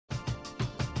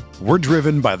We're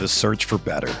driven by the search for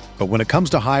better. But when it comes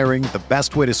to hiring, the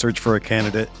best way to search for a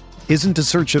candidate isn't to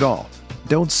search at all.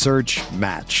 Don't search,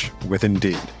 match with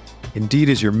Indeed. Indeed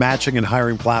is your matching and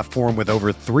hiring platform with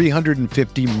over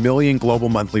 350 million global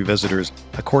monthly visitors,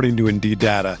 according to Indeed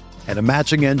data, and a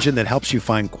matching engine that helps you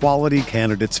find quality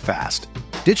candidates fast.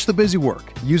 Ditch the busy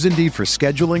work. Use Indeed for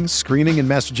scheduling, screening, and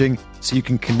messaging so you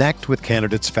can connect with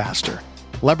candidates faster.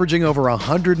 Leveraging over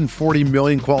 140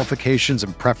 million qualifications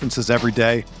and preferences every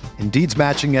day, Indeed's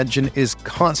matching engine is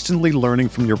constantly learning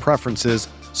from your preferences,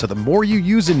 so the more you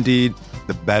use Indeed,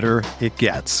 the better it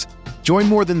gets. Join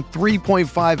more than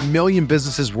 3.5 million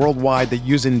businesses worldwide that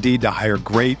use Indeed to hire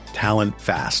great talent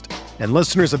fast. And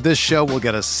listeners of this show will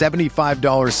get a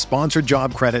 $75 sponsored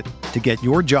job credit to get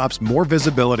your jobs more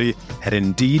visibility at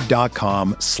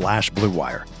Indeed.com/Blue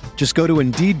Wire. Just go to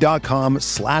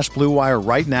Indeed.com/Blue Wire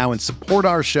right now and support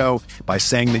our show by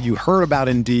saying that you heard about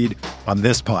Indeed on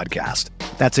this podcast.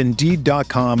 That's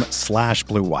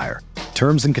Indeed.com/Blue Wire.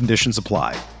 Terms and conditions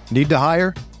apply. Need to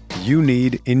hire? You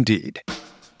need Indeed.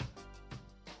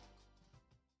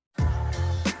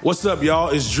 What's up, y'all?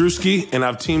 It's Drewski, and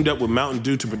I've teamed up with Mountain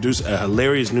Dew to produce a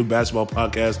hilarious new basketball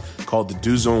podcast called The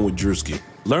Dew Zone with Drewski.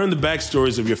 Learn the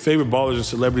backstories of your favorite ballers and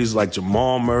celebrities like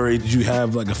Jamal Murray. Did you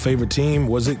have like a favorite team?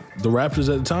 Was it the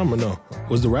Raptors at the time or no?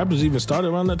 Was the Raptors even started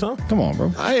around that time? Come on,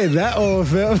 bro. I ain't that old,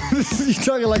 fam. You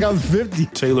talking like I'm 50.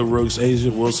 Taylor Rooks, Asia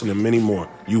Wilson, and many more.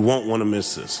 You won't want to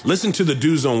miss this. Listen to The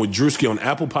Dew Zone with Drewski on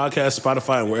Apple Podcasts,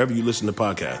 Spotify, and wherever you listen to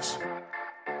podcasts.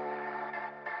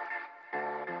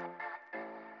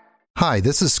 Hi,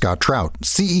 this is Scott Trout,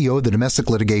 CEO of the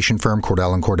domestic litigation firm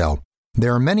Cordell & Cordell.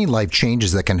 There are many life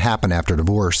changes that can happen after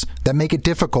divorce that make it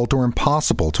difficult or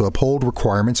impossible to uphold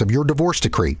requirements of your divorce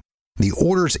decree. The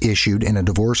orders issued in a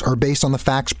divorce are based on the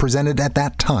facts presented at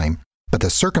that time, but the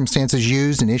circumstances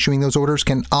used in issuing those orders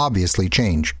can obviously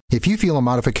change. If you feel a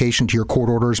modification to your court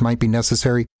orders might be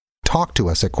necessary, talk to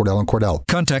us at Cordell & Cordell.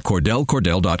 Contact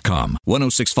CordellCordell.com,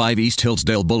 1065 East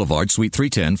Hillsdale Boulevard, Suite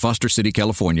 310, Foster City,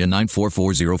 California,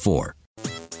 94404.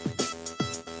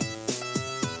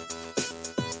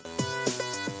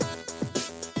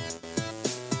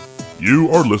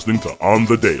 You are listening to On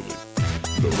the Daily,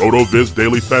 the RotoViz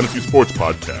Daily Fantasy Sports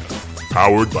Podcast,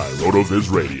 powered by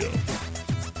RotoViz Radio.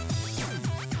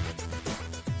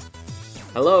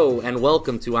 Hello, and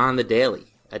welcome to On the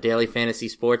Daily, a daily fantasy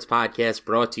sports podcast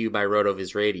brought to you by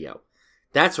RotoViz Radio.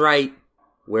 That's right,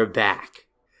 we're back.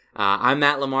 I'm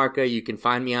Matt LaMarca. You can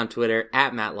find me on Twitter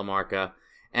at Matt LaMarca,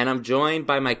 and I'm joined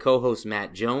by my co-host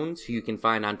Matt Jones, who you can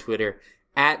find on Twitter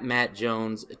at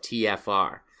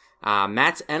MattJonesTFR.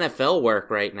 Matt's NFL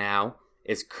work right now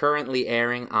is currently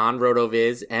airing on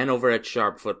RotoViz and over at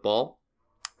Sharp Football.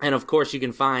 And of course, you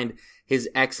can find his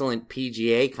excellent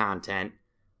PGA content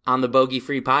on the Bogey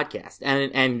Free podcast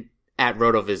and at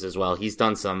RotoViz as well. He's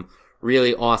done some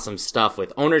really awesome stuff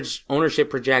with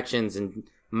ownership projections and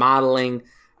modeling.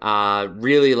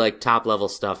 Really like top level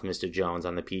stuff, Mr. Jones,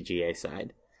 on the PGA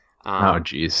side. Oh,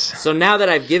 geez. So now that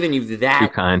I've given you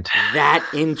that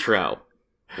intro,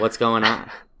 what's going on?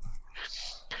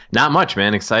 Not much,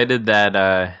 man. Excited that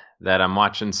I'm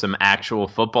watching some actual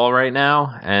football right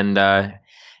now, and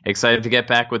excited to get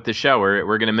back with the show.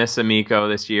 We're gonna miss Amico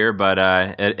this year, but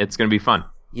it's gonna be fun.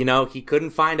 You know, he couldn't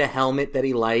find a helmet that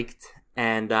he liked,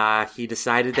 and he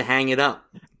decided to hang it up.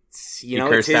 He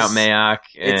cursed out Mayock,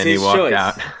 and he walked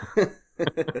out.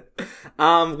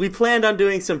 We planned on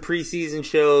doing some preseason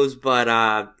shows, but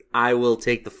I will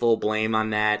take the full blame on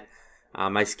that.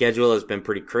 My schedule has been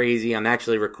pretty crazy. I'm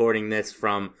actually recording this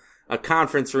from a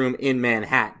conference room in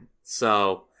Manhattan.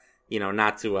 So, you know,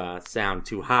 not to sound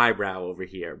too highbrow over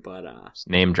here, but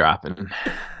name dropping.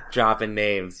 Dropping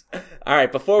names. All right,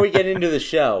 before we get into the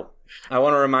show, I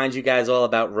want to remind you guys all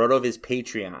about RotoViz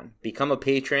Patreon. Become a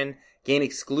patron, gain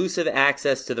exclusive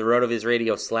access to the RotoViz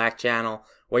Radio Slack channel,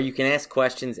 where you can ask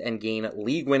questions and gain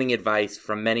league-winning advice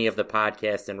from many of the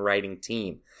podcast and writing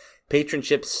team.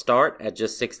 Patronships start at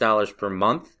just $6 per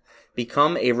month.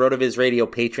 Become a RotoViz Radio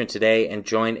patron today and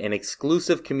join an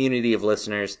exclusive community of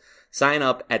listeners. Sign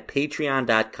up at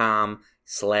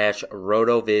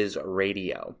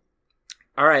patreon.com/RotoVizRadio.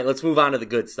 All right, let's move on to the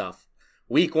good stuff.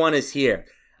 Week 1 is here.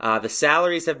 The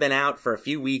salaries have been out for a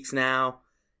few weeks now.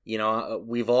 You know,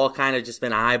 we've all kind of just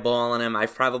been eyeballing them.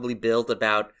 I've probably built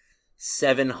about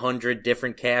 700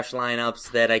 different cash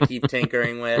lineups that I keep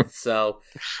tinkering with. So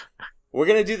we're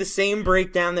going to do the same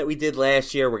breakdown that we did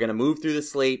last year. We're going to move through the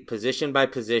slate position by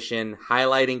position,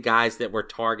 highlighting guys that we're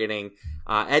targeting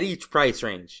at each price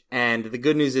range. And the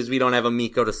good news is we don't have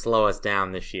Amico to slow us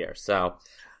down this year. So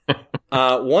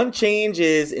one change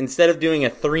is instead of doing a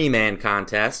 3-man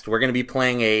contest, we're going to be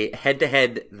playing a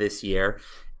head-to-head this year.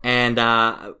 And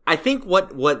I think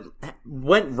what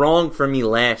went wrong for me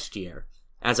last year,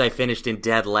 as I finished in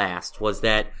dead last, was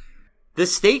that the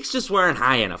stakes just weren't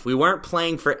high enough. We weren't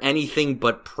playing for anything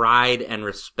but pride and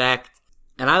respect.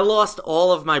 And I lost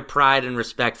all of my pride and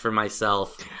respect for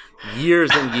myself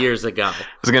years and years ago. I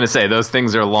was going to say, those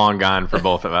things are long gone for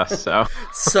both of us.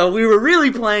 So we were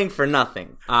really playing for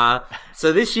nothing.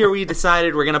 So this year we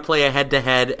decided we're going to play a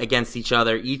head-to-head against each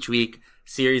other each week,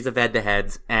 series of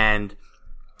head-to-heads, and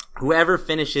whoever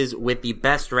finishes with the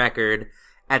best record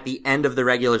at the end of the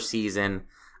regular season,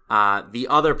 the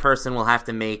other person will have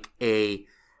to make a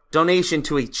donation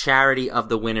to a charity of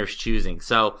the winner's choosing.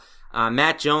 So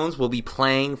Matt Jones will be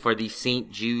playing for the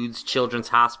St. Jude's Children's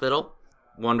Hospital.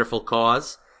 Wonderful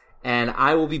cause. And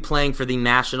I will be playing for the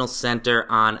National Center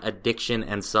on Addiction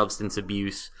and Substance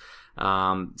Abuse.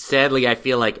 Sadly, I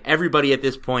feel like everybody at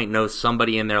this point knows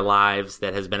somebody in their lives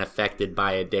that has been affected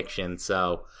by addiction.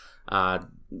 So,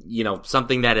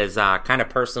 something that is kind of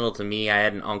personal to me. I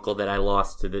had an uncle that I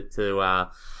lost to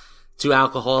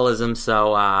alcoholism.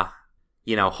 So,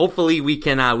 hopefully we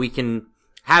can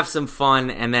have some fun,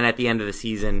 and then at the end of the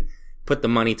season, put the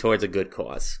money towards a good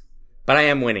cause. But I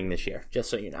am winning this year, just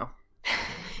so you know.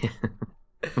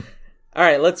 All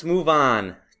right, let's move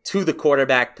on to the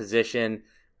quarterback position.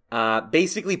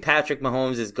 Basically, Patrick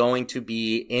Mahomes is going to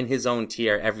be in his own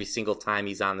tier every single time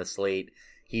he's on the slate.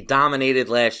 He dominated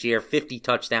last year, 50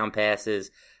 touchdown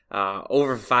passes,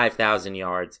 over 5,000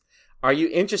 yards. Are you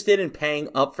interested in paying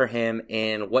up for him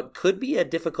in what could be a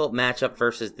difficult matchup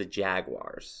versus the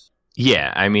Jaguars?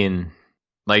 Yeah, I mean,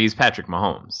 like, he's Patrick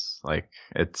Mahomes. Like,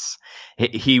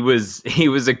 he was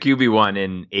a QB1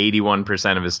 in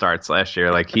 81% of his starts last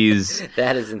year. Like, he's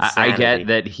that is insanity.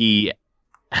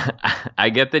 I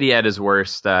get that he had his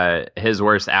worst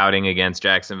outing against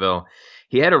Jacksonville.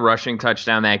 He had a rushing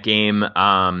touchdown that game.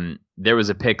 There was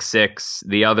a pick six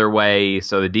the other way,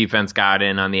 so the defense got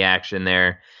in on the action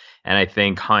there. And I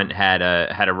think Hunt had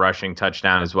a rushing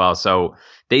touchdown as well. So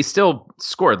they still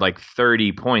scored like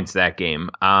 30 points that game.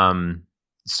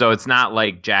 So it's not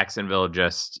like Jacksonville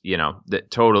just,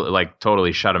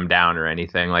 totally shut him down or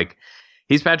anything. Like,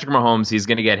 he's Patrick Mahomes. He's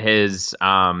going to get his.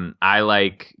 I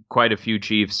like quite a few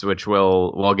Chiefs, which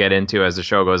we'll get into as the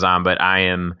show goes on. But I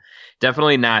am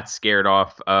definitely not scared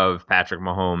off of Patrick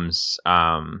Mahomes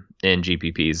in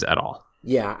GPPs at all.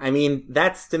 Yeah, I mean,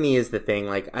 that's to me is the thing.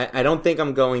 Like, I don't think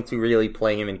I'm going to really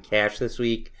play him in cash this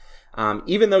week.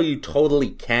 Even though you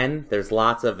totally can, there's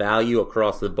lots of value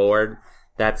across the board.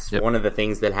 That's one of the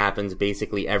things that happens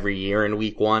basically every year in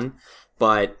week one.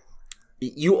 But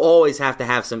you always have to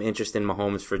have some interest in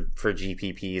Mahomes for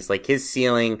GPPs. Like, his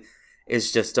ceiling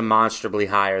is just demonstrably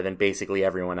higher than basically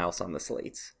everyone else on the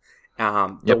slates.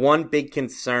 The one big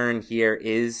concern here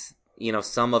is,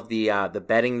 some of the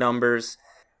betting numbers.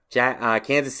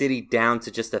 Kansas City down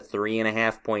to just a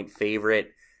 3.5 point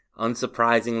favorite.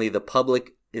 Unsurprisingly, the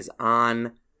public is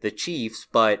on the Chiefs,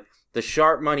 but the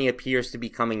sharp money appears to be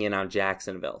coming in on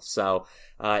Jacksonville. So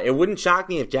it wouldn't shock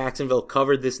me if Jacksonville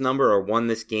covered this number or won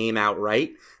this game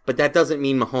outright, but that doesn't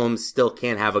mean Mahomes still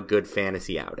can't have a good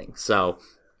fantasy outing. So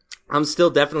I'm still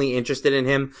definitely interested in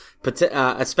him,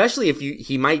 especially if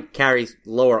he might carry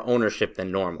lower ownership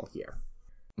than normal here.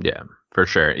 Yeah, for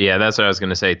sure. Yeah, that's what I was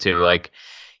going to say too. Like,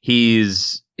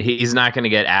 he's not going to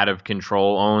get out of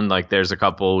control owned. Like, there's a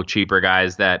couple cheaper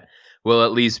guys that will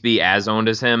at least be as owned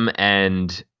as him.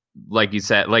 And like you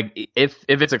said, like, if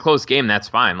it's a close game, that's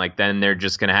fine. Like, then they're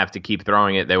just going to have to keep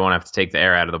throwing it. They won't have to take the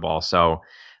air out of the ball. So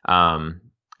I'm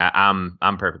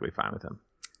perfectly fine with him.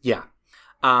 Yeah.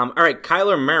 All right.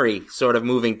 Kyler Murray sort of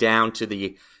moving down to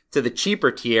the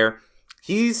cheaper tier.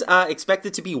 He's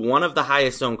expected to be one of the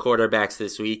highest owned quarterbacks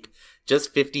this week.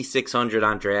 Just 5,600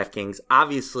 on DraftKings.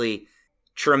 Obviously,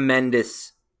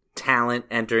 tremendous talent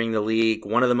entering the league.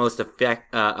 One of the most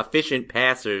efficient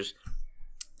passers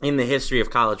in the history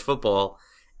of college football.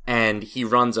 And he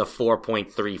runs a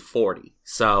 4.340.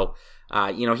 So,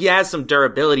 he has some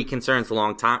durability concerns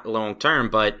long term,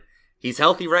 but he's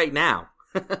healthy right now.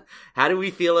 How do we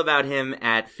feel about him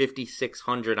at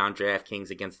 5,600 on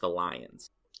DraftKings against the Lions?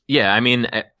 Yeah, I mean,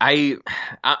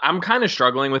 I'm kind of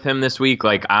struggling with him this week.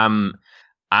 Like, I'm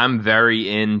very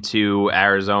into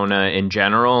Arizona in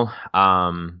general,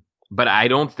 but I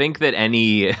don't think that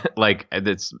any, like,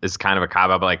 it's kind of a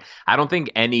cop-out, but like, I don't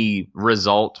think any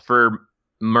result for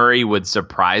Murray would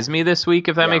surprise me this week,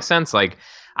 if that makes sense. Like,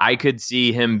 I could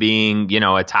see him being,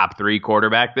 a top 3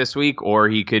 quarterback this week, or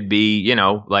he could be,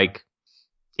 like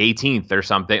 18th or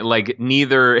something. Like,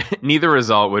 neither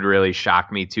result would really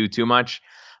shock me too much.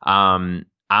 I'm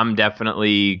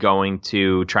definitely going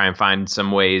to try and find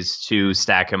some ways to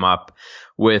stack him up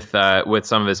with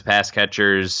some of his pass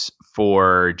catchers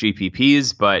for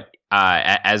GPPs, but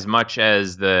as much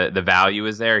as the value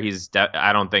is there,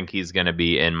 I don't think he's going to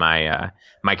be in my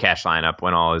my cash lineup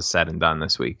when all is said and done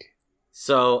this week.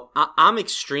 So I'm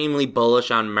extremely bullish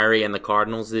on Murray and the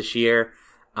Cardinals this year.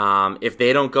 If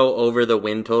they don't go over the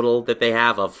win total that they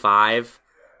have of 5,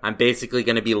 I'm basically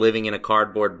going to be living in a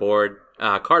cardboard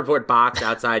box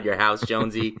outside your house,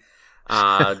 Jonesy,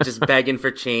 just begging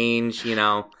for change,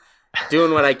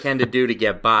 doing what I can to do to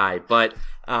get by. But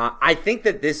I think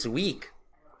that this week,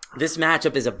 this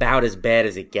matchup is about as bad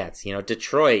as it gets.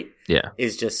 Detroit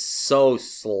is just so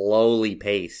slowly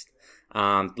paced.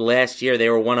 Last year, they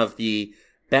were one of the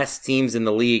best teams in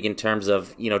the league in terms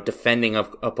of, defending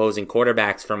opposing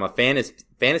quarterbacks from a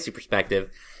fantasy perspective.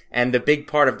 And the big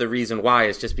part of the reason why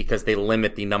is just because they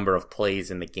limit the number of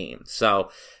plays in the game. So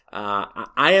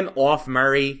I am off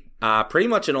Murray pretty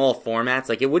much in all formats.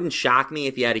 Like, it wouldn't shock me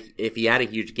if he had a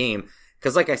huge game.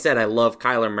 Because like I said, I love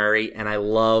Kyler Murray, and I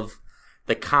love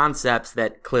the concepts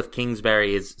that Cliff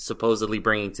Kingsbury is supposedly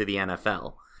bringing to the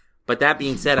NFL. But that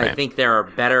being said, right. I think there are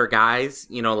better guys,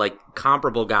 like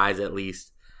comparable guys at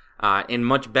least, in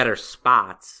much better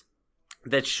spots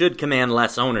that should command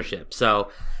less ownership.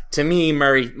 So to me,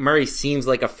 Murray seems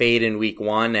like a fade in week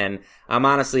 1, and I'm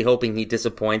honestly hoping he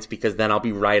disappoints, because then I'll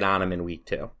be right on him in week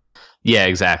 2. Yeah,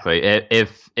 exactly.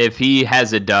 If he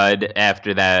has a dud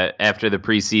after the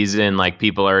preseason, like,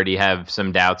 people already have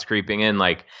some doubts creeping in,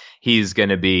 like, he's going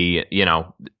to be,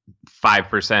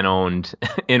 5% owned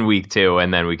in week 2,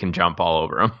 and then we can jump all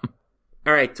over him.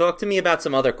 All right, talk to me about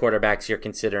some other quarterbacks you're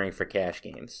considering for cash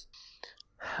games.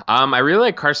 I really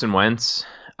like Carson Wentz.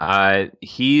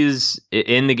 He's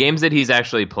in the games that he's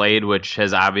actually played, which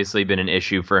has obviously been an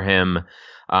issue for him,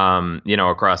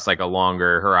 across like a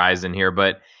longer horizon here,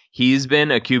 but he's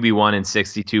been a QB1 in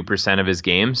 62% of his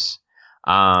games.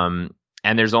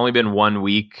 And there's only been 1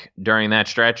 week during that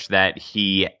stretch that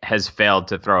he has failed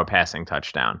to throw a passing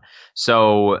touchdown.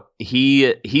 So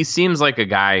he seems like a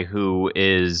guy who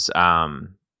is,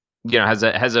 has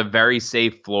a very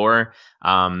safe floor.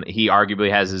 He arguably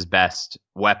has his best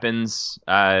weapons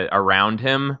around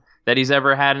him that he's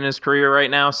ever had in his career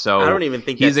right now. So I don't even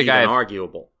think he's that's a guy even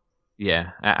arguable.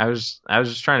 Yeah, I was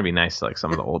just trying to be nice to like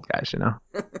some of the old guys,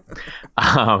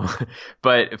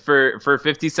 But for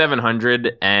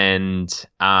 5,700 and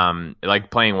like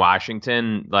playing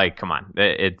Washington, like, come on,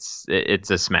 it's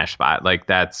a smash spot. Like,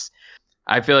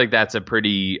 I feel like that's a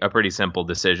pretty simple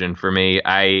decision for me.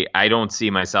 I don't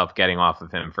see myself getting off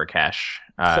of him for cash.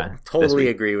 Totally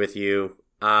agree with you.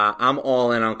 I'm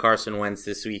all in on Carson Wentz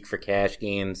this week for cash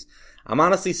games. I'm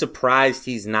honestly surprised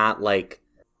he's not like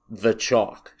the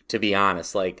chalk, to be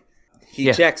honest. Like,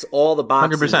 he checks all the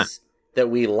boxes 100%. That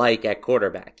we like at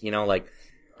quarterback. Like,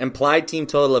 implied team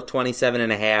total of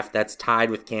 27.5. That's tied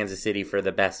with Kansas City for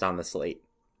the best on the slate.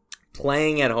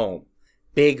 Playing at home,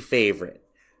 big favorite.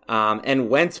 And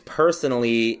Wentz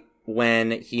personally,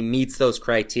 when he meets those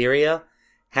criteria,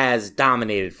 has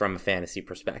dominated from a fantasy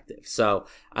perspective. So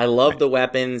I love the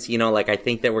weapons. I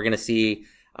think that we're going to see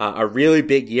a really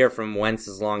big year from Wentz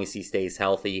as long as he stays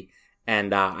healthy.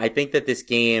 And I think that this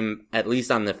game, at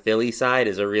least on the Philly side,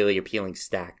 is a really appealing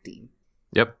stack team.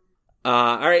 Yep.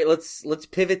 All right, let's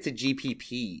pivot to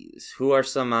GPPs. Who are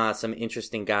some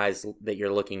interesting guys that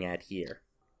you're looking at here?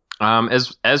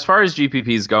 As far as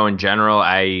GPPs go in general,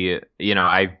 I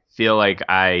feel like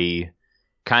I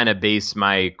kind of base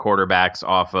my quarterbacks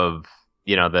off of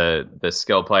the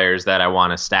skill players that I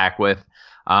want to stack with.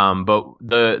 But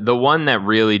the one that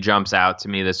really jumps out to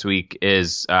me this week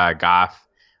is Goff.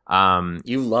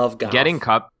 You love Goff. Getting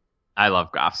Kupp. I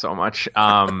love Goff so much.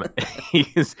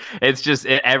 It's just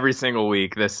every single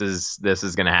week this is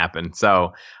going to happen.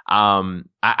 So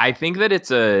I think that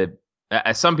it's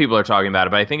some people are talking about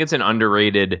it, but I think it's an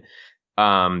underrated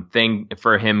thing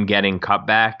for him getting Kupp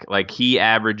back. Like, he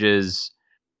averages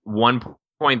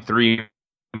 1.3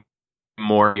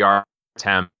 more yards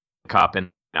attempt Kupp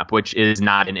and up, which is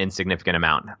not an insignificant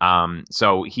amount.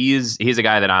 So he's a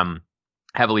guy that I'm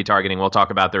heavily targeting. We'll talk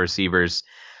about the receivers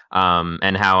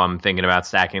and how I'm thinking about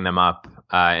stacking them up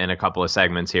in a couple of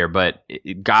segments here. But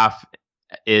Goff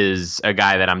is a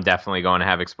guy that I'm definitely going to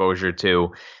have exposure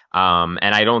to,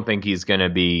 and I don't think he's going to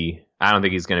be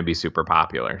super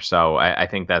popular. So I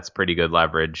think that's pretty good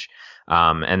leverage.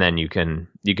 And then you can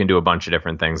do a bunch of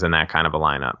different things in that kind of a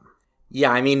lineup.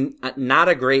 Yeah, I mean, not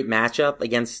a great matchup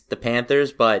against the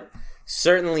Panthers, but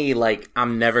certainly, like,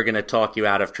 I'm never going to talk you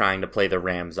out of trying to play the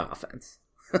Rams offense.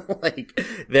 Like,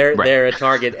 they're a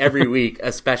target every week,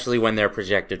 especially when they're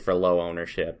projected for low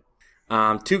ownership.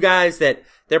 Two guys that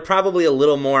they're probably a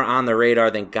little more on the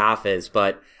radar than Goff is,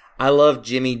 but I love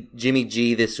Jimmy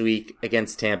G this week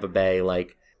against Tampa Bay.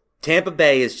 Like, Tampa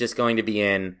Bay is just going to be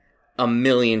in a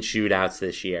million shootouts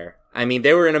this year. I mean,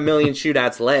 they were in a million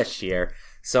shootouts last year,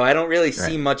 so I don't really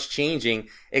see much changing,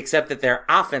 except that their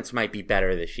offense might be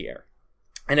better this year.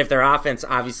 And if their offense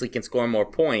obviously can score more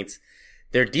points,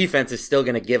 their defense is still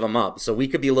going to give them up. So we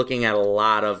could be looking at a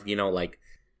lot of, like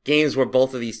games where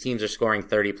both of these teams are scoring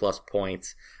 30 plus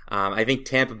points. I think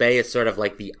Tampa Bay is sort of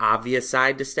like the obvious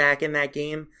side to stack in that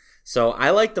game. So I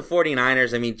like the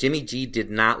 49ers. I mean, Jimmy G did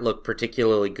not look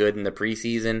particularly good in the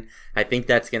preseason. I think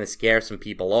that's going to scare some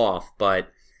people off.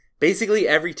 But basically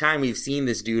every time we've seen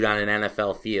this dude on an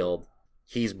NFL field,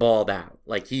 he's balled out.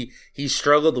 Like he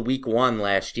struggled week 1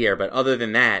 last year, but other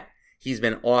than that, he's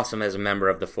been awesome as a member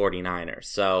of the 49ers.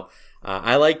 So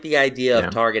I like the idea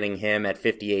of targeting him at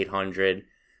 5,800.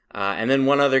 And then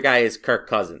one other guy is Kirk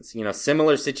Cousins.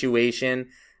 Similar situation.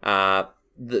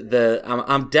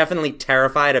 I'm definitely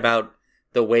terrified about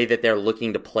the way that they're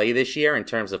looking to play this year in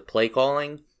terms of play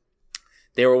calling.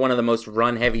 They were one of the most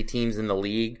run-heavy teams in the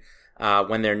league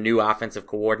when their new offensive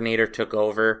coordinator took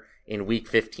over in week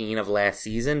 15 of last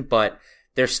season, but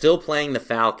they're still playing the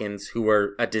Falcons, who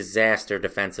were a disaster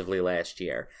defensively last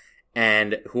year,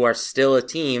 and who are still a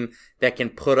team that can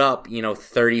put up,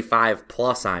 35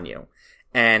 plus on you.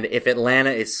 And if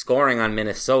Atlanta is scoring on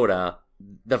Minnesota,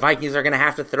 the Vikings are going to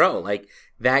have to throw. Like,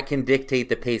 that can dictate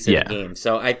the pace of the game.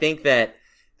 So I think that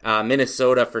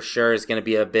Minnesota for sure is going to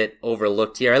be a bit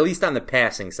overlooked here, at least on the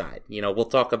passing side. We'll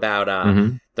talk about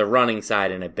the running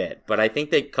side in a bit, but I think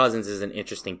that Cousins is an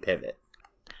interesting pivot.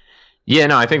 Yeah,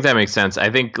 no, I think that makes sense. I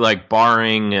think, like,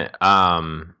 barring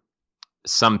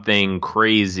something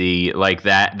crazy like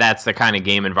that, that's the kind of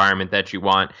game environment that you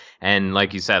want. And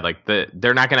like you said, like,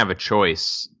 they're not going to have a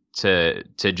choice to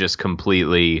just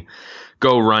completely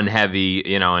go run heavy,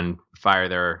 and fire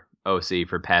their OC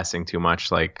for passing too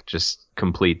much, like just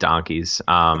complete donkeys.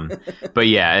 But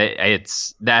yeah,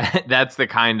 it's that's the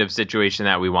kind of situation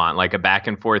that we want, like a back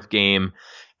and forth game,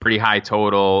 pretty high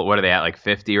total. What are they at, like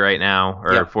 50 right now,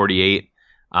 or 48?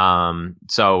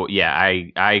 So yeah,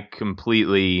 I can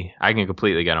completely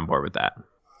get on board with that.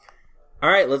 All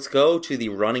right, let's go to the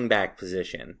running back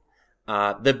position.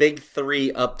 The big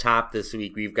three up top this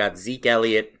week, we've got Zeke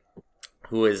Elliott,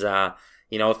 who is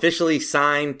officially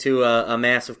signed to a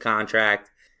massive contract.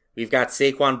 We've got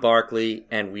Saquon Barkley,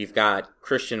 and we've got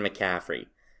Christian McCaffrey.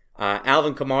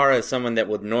 Alvin Kamara is someone that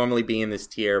would normally be in this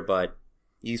tier, but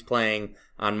he's playing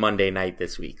on Monday night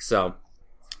this week. So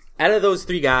out of those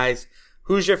three guys,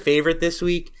 who's your favorite this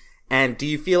week? And do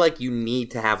you feel like you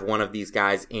need to have one of these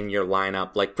guys in your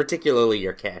lineup, like particularly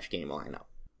your cash game lineup?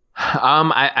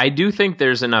 I do think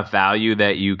there's enough value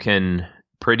that you can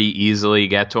pretty easily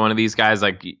get to one of these guys.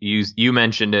 Like you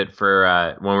mentioned it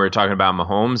for when we were talking about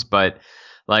Mahomes, but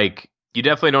like you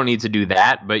definitely don't need to do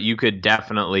that, but you could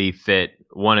definitely fit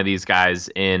one of these guys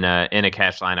in a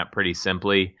cash lineup pretty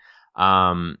simply.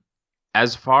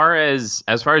 As far as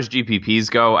GPPs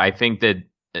go, I think that,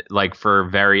 like, for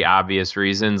very obvious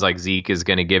reasons, like Zeke is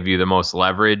going to give you the most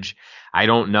leverage. I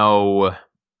don't know.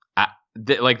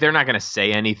 Like, they're not going to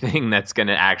say anything that's going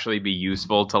to actually be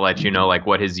useful to let you know, like,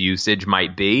 what his usage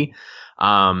might be.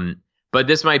 But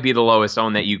this might be the lowest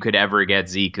own that you could ever get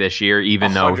Zeke this year,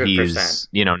 even 100%. Though he's,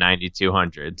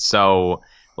 9,200. So,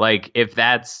 like, if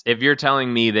you're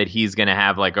telling me that he's going to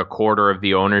have like a quarter of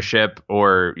the ownership,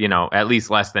 or, at least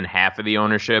less than half of the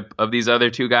ownership of these other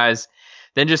two guys,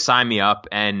 then just sign me up.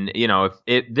 And,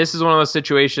 this is one of those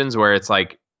situations where it's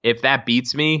like, if that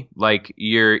beats me, like,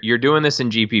 you're doing this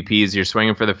in GPPs, you're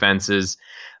swinging for the fences,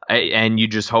 and you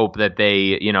just hope that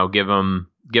they, give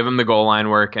him the goal line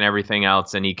work and everything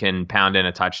else, and he can pound in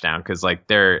a touchdown, because like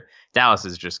Dallas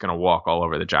is just going to walk all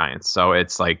over the Giants. So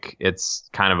it's like, it's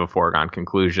kind of a foregone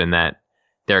conclusion that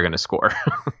they're going to score.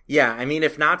 Yeah, I mean,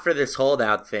 if not for this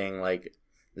holdout thing, like,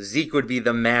 Zeke would be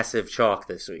the massive chalk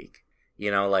this week.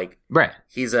 Right.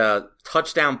 He's a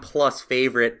touchdown plus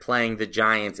favorite playing the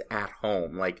Giants at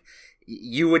home. Like,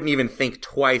 you wouldn't even think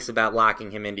twice about locking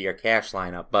him into your cash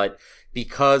lineup. But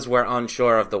because we're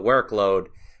unsure of the workload,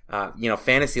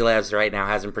 Fantasy Labs right now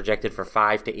has him projected for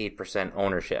 5 to 8%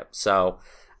 ownership. So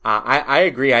I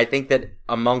agree. I think that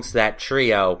amongst that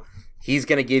trio, he's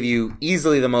going to give you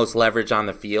easily the most leverage on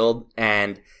the field,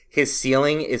 and his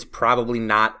ceiling is probably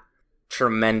not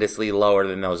tremendously lower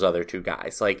than those other two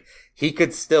guys. Like, he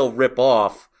could still rip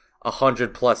off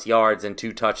 100 plus yards and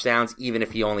 2 touchdowns, even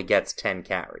if he only gets 10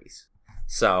 carries.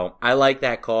 So I like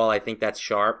that call. I think that's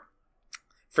sharp.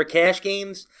 For cash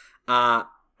games, I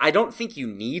don't think you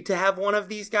need to have one of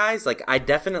these guys. Like, I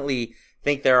definitely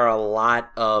think there are a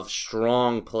lot of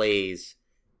strong plays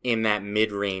in that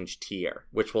mid-range tier,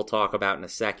 which we'll talk about in a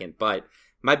second. But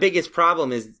my biggest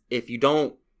problem is if you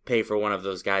don't pay for one of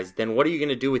those guys, then what are you going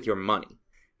to do with your money?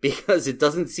 Because it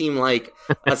doesn't seem like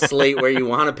a slate where you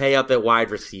want to pay up at wide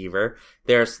receiver.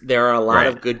 There are a lot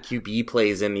of good QB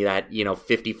plays in that,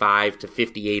 $5,500 to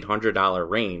 $5,800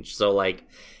 range. So like,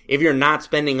 if you're not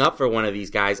spending up for one of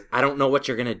these guys, I don't know what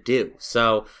you're going to do.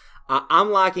 So I'm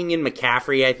locking in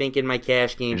McCaffrey, I think, in my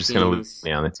cash game. You're just going to leave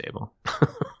me on the table.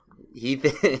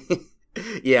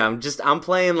 Yeah, I'm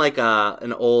playing like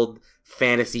an old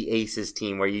fantasy aces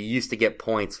team where you used to get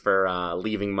points for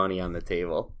leaving money on the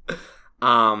table.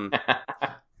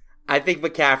 I think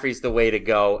McCaffrey's the way to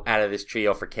go out of this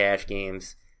trio for cash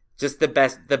games. Just the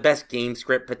best game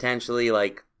script potentially.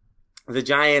 Like the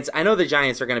Giants, I know the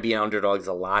Giants are going to be underdogs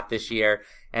a lot this year,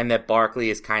 and that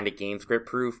Barkley is kind of game script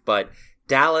proof, but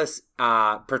Dallas,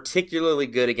 particularly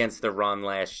good against the run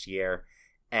last year,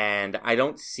 and I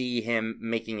don't see him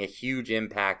making a huge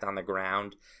impact on the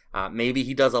ground. Maybe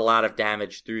he does a lot of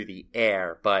damage through the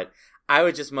air, but I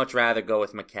would just much rather go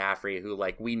with McCaffrey, who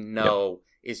like we know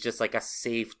is just like a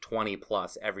safe 20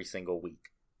 plus every single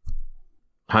week.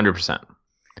 100%.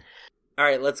 All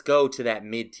right, let's go to that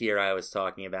mid tier I was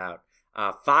talking about.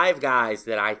 5 guys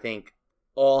that I think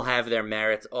all have their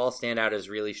merits, all stand out as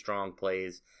really strong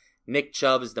plays. Nick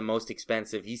Chubb is the most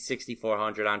expensive. He's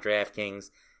 $6,400 on DraftKings.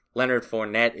 Leonard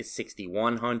Fournette is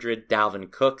 $6,100. Dalvin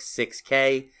Cook,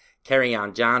 $6K.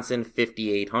 Kerryon Johnson,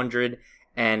 $5,800.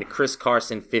 And Chris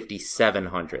Carson,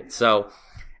 $5,700. So,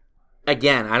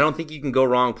 again, I don't think you can go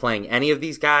wrong playing any of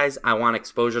these guys. I want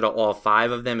exposure to all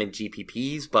 5 of them in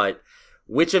GPPs, but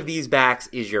which of these backs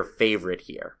is your favorite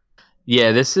here?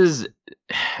 Yeah, this is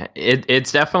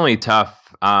it's definitely tough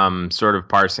sort of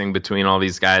parsing between all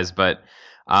these guys, but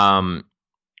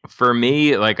for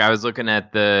me, like I was looking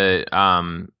at the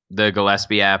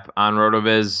Gillespie app on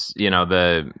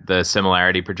RotoViz, the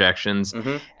similarity projections,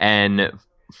 and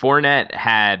Fournette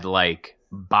had like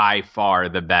by far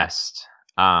the best,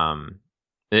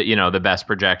 the best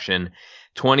projection.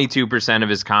 22% of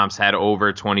his comps had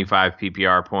over 25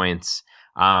 PPR points.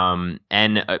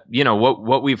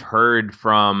 What we've heard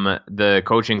from the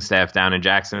coaching staff down in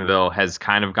Jacksonville has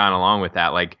kind of gone along with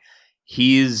that. Like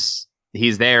he's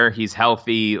there, he's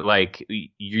healthy. Like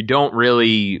you don't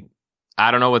really,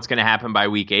 I don't know what's going to happen by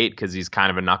week 8 because he's kind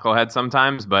of a knucklehead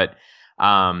sometimes, but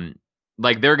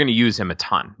like they're going to use him a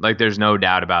ton. Like there's no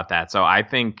doubt about that. So I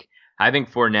think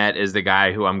Fournette is the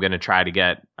guy who I'm going to try to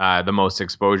get the most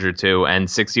exposure to, and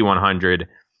 6,100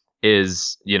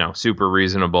 is, super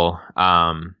reasonable.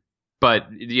 But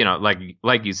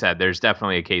like you said, there's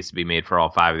definitely a case to be made for all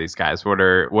 5 of these guys. What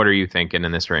are you thinking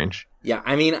in this range? Yeah,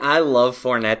 I mean, I love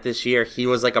Fournette this year. He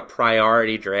was like a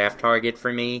priority draft target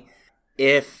for me.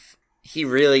 If he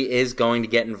really is going to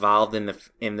get involved in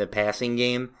the passing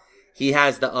game, he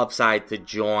has the upside to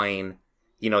join,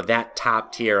 that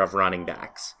top tier of running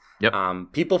backs. Yep.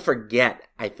 People forget,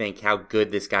 I think, how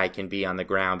good this guy can be on the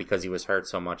ground because he was hurt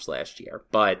so much last year.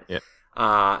 But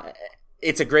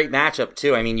it's a great matchup,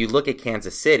 too. I mean, you look at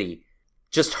Kansas City,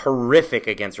 just horrific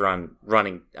against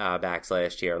running backs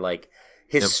last year. Like,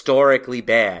 historically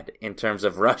bad in terms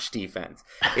of rush defense.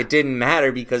 It didn't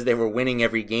matter because they were winning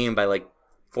every game by,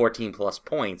 14-plus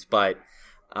points. But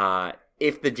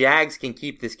if the Jags can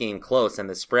keep this game close, and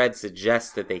the spread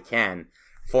suggests that they can,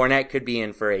 Fournette could be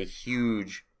in for a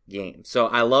huge game. So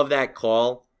I love that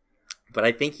call, but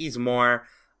I think he's more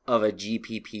of a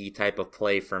GPP type of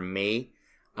play for me.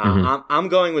 I'm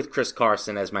going with Chris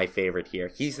Carson as my favorite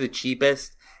here. He's the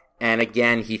cheapest, and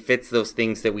again, he fits those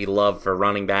things that we love for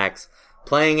running backs.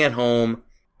 Playing at home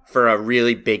for a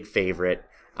really big favorite.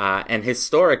 And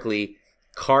historically,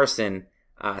 Carson,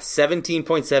 17.7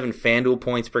 FanDuel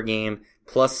points per game,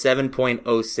 plus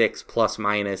 7.06 plus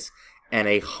minus, and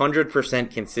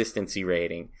 100% consistency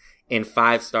rating in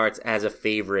 5 starts as a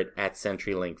favorite at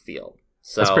CenturyLink Field.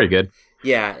 So that's pretty good.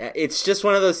 Yeah, it's just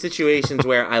one of those situations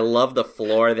where I love the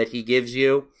floor that he gives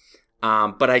you,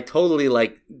 but I totally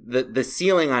like the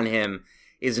ceiling on him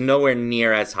is nowhere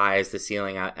near as high as the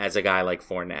ceiling as a guy like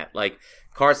Fournette. Like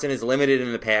Carson is limited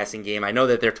in the passing game. I know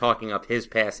that they're talking up his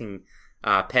pass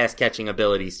catching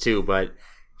abilities too, but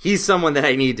he's someone that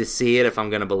I need to see it if I'm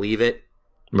going to believe it.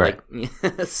 Right.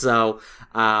 So,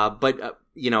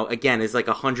 again, it's like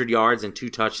 100 yards and 2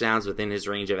 touchdowns within his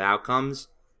range of outcomes.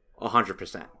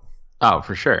 100%. Oh,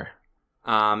 for sure.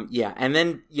 Yeah. And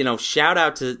then, shout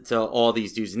out to all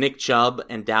these dudes. Nick Chubb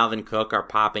and Dalvin Cook are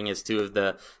popping as 2 of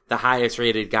the highest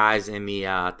rated guys in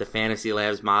the Fantasy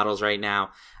Labs models right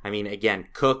now. I mean, again,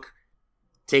 Cook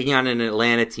taking on an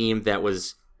Atlanta team that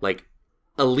was like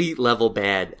elite level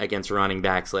bad against running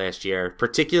backs last year,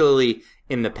 particularly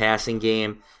in the passing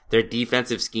game. Their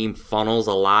defensive scheme funnels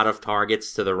a lot of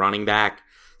targets to the running back,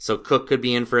 so Cook could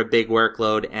be in for a big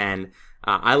workload. And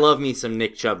I love me some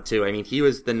Nick Chubb too. I mean, he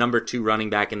was the number 2 running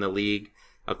back in the league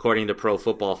according to Pro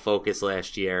Football Focus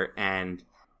last year, and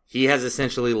he has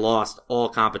essentially lost all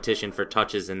competition for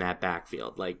touches in that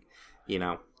backfield. Like, you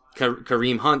know,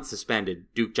 Kareem Hunt suspended,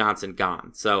 Duke Johnson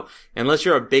gone. So unless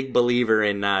you're a big believer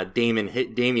in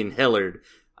Damian Hillard,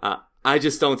 I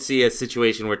just don't see a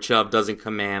situation where Chubb doesn't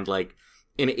command like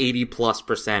an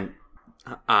 80+%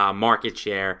 market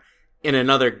share in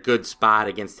another good spot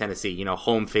against Tennessee. You know,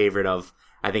 home favorite of,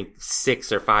 I think,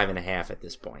 6 or 5.5 at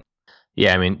this point.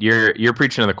 Yeah, I mean, you're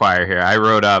preaching to the choir here. I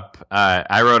wrote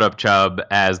up Chubb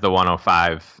as the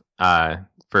 105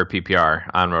 for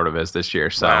PPR on RotoViz this year.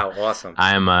 So wow, awesome.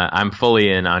 I'm fully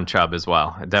in on Chubb as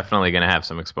well. Definitely going to have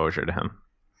some exposure to him.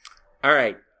 All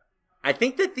right. I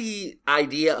think that the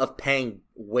idea of paying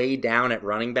way down at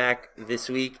running back this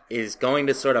week is going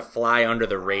to sort of fly under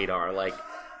the radar. Like,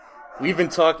 we've been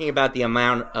talking about the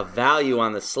amount of value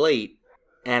on the slate,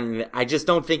 and I just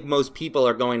don't think most people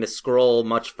are going to scroll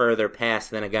much further past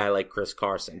than a guy like Chris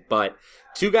Carson. But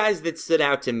 2 guys that stood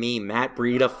out to me, Matt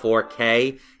Breida,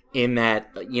 4K, in that,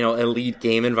 you know, elite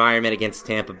game environment against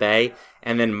Tampa Bay,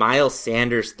 and then Miles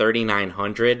Sanders,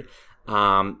 3,900.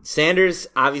 Sanders,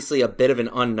 obviously a bit of an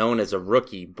unknown as a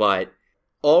rookie, but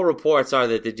all reports are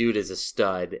that the dude is a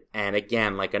stud, and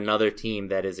again, like another team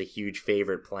that is a huge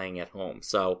favorite playing at home.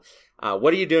 So,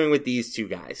 what are you doing with these 2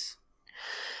 guys?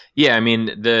 Yeah, I mean,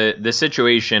 the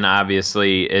situation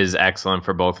obviously is excellent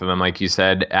for both of them, like you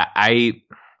said.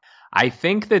 I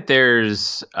think that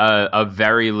there's a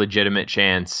very legitimate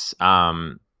chance,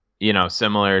 you know,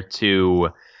 similar to,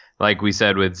 like we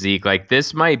said with Zeke, like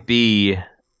this might be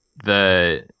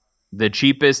the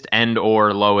cheapest and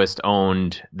or lowest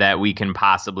owned that we can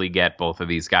possibly get both of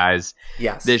these guys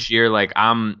this year. Like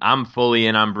I'm fully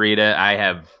in on Breida. I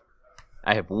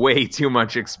have way too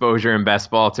much exposure in best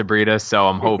ball to Breida, so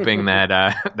I'm hoping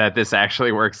that this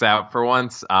actually works out for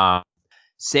once.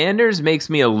 Sanders makes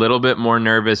me a little bit more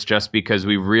nervous just because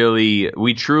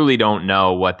we truly don't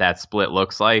know what that split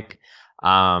looks like.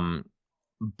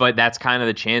 But that's kind of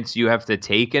the chance you have to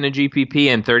take in a GPP,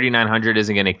 and 3,900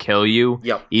 isn't going to kill you,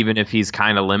 even if he's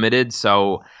kind of limited.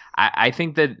 So I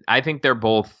think they're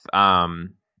both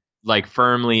like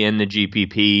firmly in the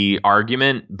GPP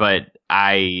argument, but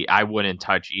I wouldn't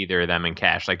touch either of them in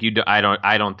cash. Like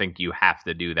I don't think you have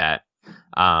to do that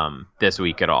this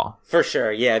week at all. For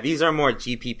sure, yeah. These are more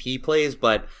GPP plays,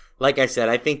 but like I said,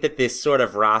 I think that this sort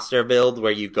of roster build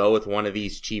where you go with one of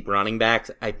these cheap running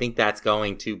backs, I think that's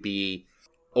going to be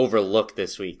overlooked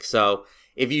this week. So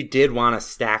if you did want to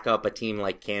stack up a team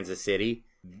like Kansas City,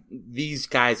 these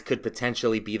guys could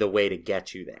potentially be the way to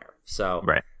get you there. So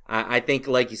right. I think,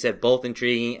 like you said, both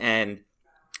intriguing, and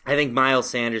I think Miles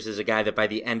Sanders is a guy that by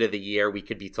the end of the year we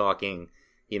could be talking,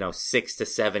 you know, 6 to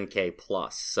 7K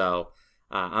plus. So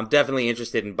I'm definitely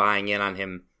interested in buying in on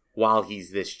him while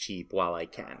he's this cheap while I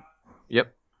can.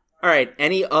 Yep. All right.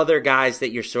 Any other guys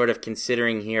that you're sort of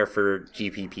considering here for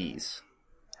GPPs?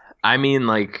 I mean,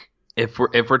 like, if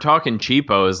we're talking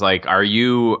cheapos, like, are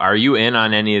you in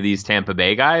on any of these Tampa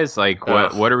Bay guys? Like,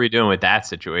 what are we doing with that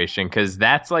situation? Because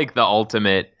that's like the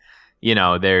ultimate. You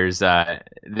know, there's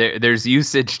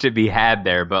usage to be had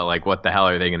there, but like, what the hell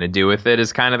are they going to do with it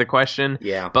is kind of the question.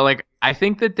 Yeah. But like, I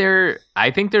think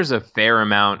there's a fair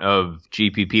amount of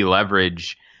GPP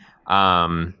leverage.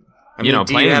 Playing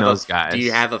those guys. Do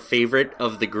you have a favorite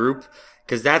of the group?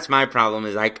 Because that's my problem,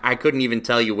 is I couldn't even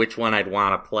tell you which one I'd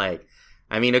want to play.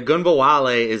 I mean,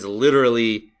 Ogunbowale is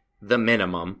literally the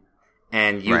minimum,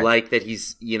 and you like that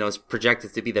he's, you know,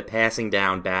 projected to be the passing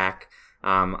down back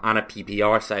on a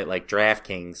PPR site like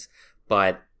DraftKings,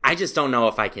 but I just don't know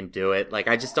if I can do it. Like,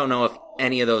 I just don't know if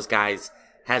any of those guys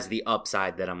has the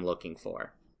upside that I'm looking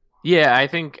for. Yeah, I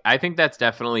think that's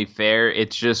definitely fair.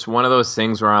 It's just one of those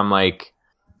things where I'm like,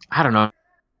 I don't know,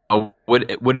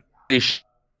 would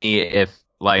if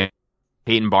like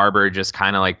Peyton Barber just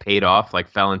kind of like paid off, like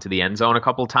fell into the end zone a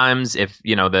couple times, if,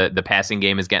 you know, the passing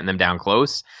game is getting them down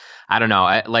close. I don't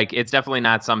know. It's definitely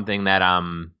not something that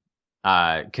I'm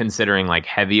considering like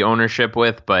heavy ownership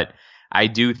with, but I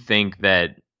do think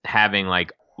that having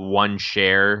like one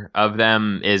share of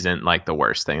them isn't like the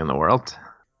worst thing in the world.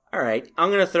 All right. I'm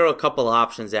going to throw a couple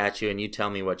options at you and you tell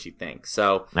me what you think.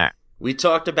 So we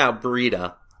talked about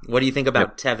Breida. What do you think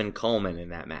about Tevin Coleman in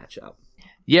that matchup?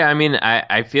 Yeah, I mean,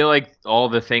 I feel like all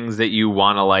the things that you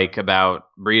want to like about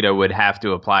Breida would have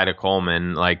to apply to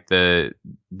Coleman, like the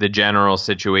general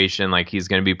situation, like he's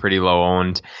going to be pretty low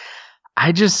owned.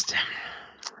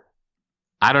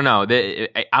 I don't know.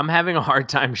 I'm having a hard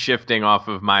time shifting off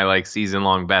of my like season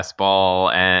long best ball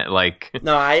and like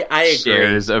no, I agree.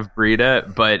 shares of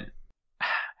Breida, but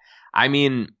I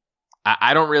mean,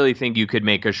 I don't really think you could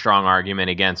make a strong argument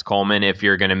against Coleman if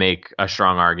you're going to make a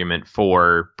strong argument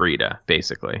for Breida,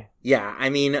 basically. Yeah, I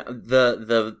mean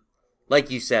the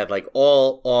like you said, like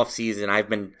all off season, I've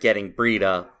been getting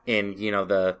Breida in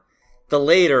the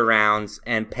later rounds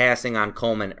and passing on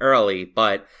Coleman early,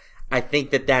 but I think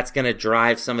that that's going to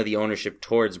drive some of the ownership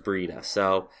towards Breida.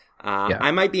 So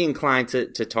I might be inclined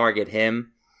to target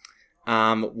him.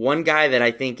 One guy that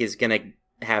I think is going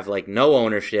to have like no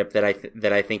ownership that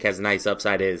I think has nice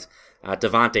upside is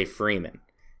Devontae Freeman.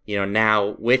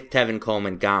 Now with Tevin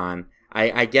Coleman gone,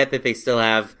 I get that they still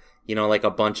have like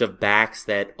a bunch of backs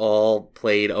that all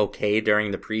played okay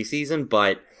during the preseason,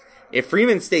 but if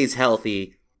Freeman stays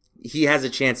healthy, he has a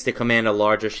chance to command a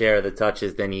larger share of the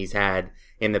touches than he's had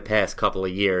in the past couple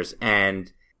of years.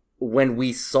 And when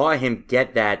we saw him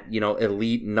get that,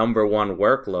 elite number one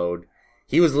workload,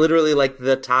 he was literally like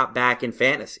the top back in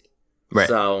fantasy. Right.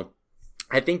 So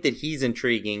I think that he's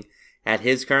intriguing at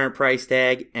his current price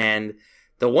tag. And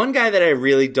the one guy that I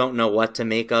really don't know what to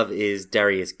make of is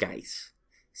Darius Geis.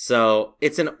 So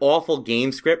it's an awful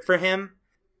game script for him,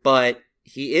 but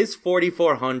he is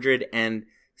 4,400 and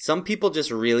some people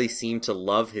just really seem to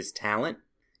love his talent.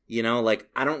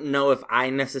 I don't know if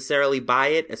I necessarily buy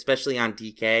it, especially on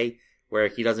DK, where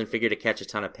he doesn't figure to catch a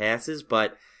ton of passes.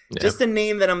 But just a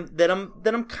name that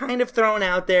I'm kind of throwing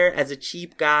out there as a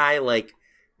cheap guy. Like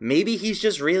maybe he's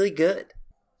just really good.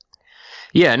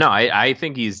 Yeah, no, I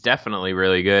think he's definitely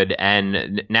really good.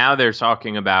 And now they're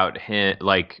talking about him,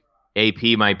 like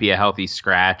AP might be a healthy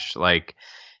scratch. Like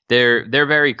they're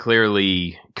very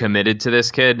clearly committed to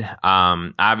this kid.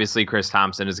 Obviously, Chris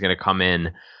Thompson is going to come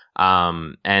in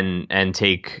and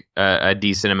take a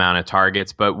decent amount of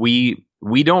targets, but we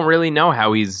don't really know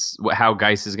how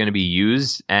Geis is going to be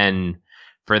used, and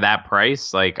for that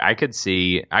price, like I could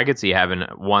see having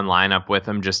one lineup with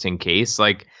him just in case.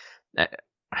 Like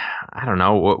I don't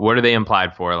know, what are they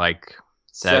implied for? Like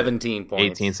 17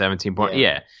 points, 18, 17 points.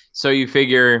 Yeah. So you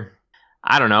figure,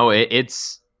 I don't know,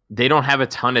 they don't have a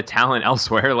ton of talent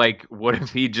elsewhere. Like, what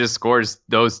if he just scores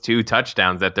those 2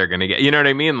 touchdowns that they're going to get? You know what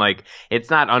I mean? Like, it's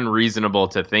not unreasonable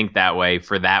to think that way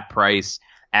for that price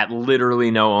at literally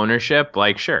no ownership.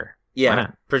 Like, sure.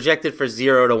 Yeah. Projected for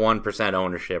 0 to 1%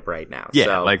 ownership right now. Yeah.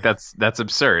 So. Like, that's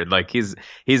absurd. Like, he's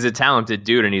a talented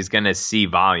dude and he's going to see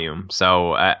volume.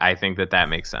 So I think that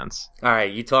makes sense. All right.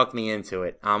 You talked me into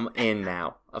it. I'm in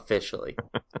now, officially.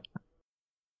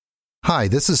 Hi,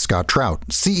 this is Scott Trout,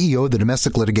 CEO of the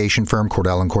domestic litigation firm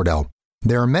Cordell & Cordell.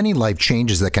 There are many life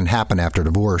changes that can happen after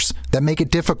divorce that make it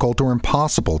difficult or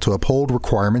impossible to uphold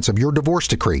requirements of your divorce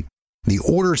decree. The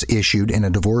orders issued in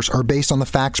a divorce are based on the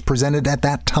facts presented at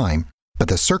that time, but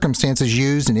the circumstances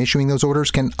used in issuing those orders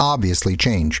can obviously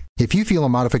change. If you feel a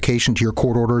modification to your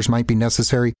court orders might be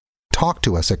necessary, talk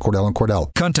to us at Cordell &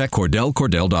 Cordell. Contact Cordell,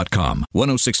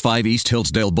 1065 East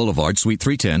Hillsdale Boulevard, Suite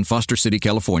 310, Foster City,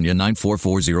 California,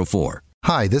 94404.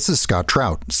 Hi, this is Scott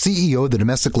Trout, CEO of the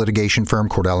domestic litigation firm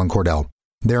Cordell & Cordell.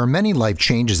 There are many life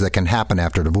changes that can happen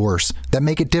after divorce that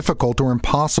make it difficult or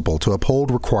impossible to uphold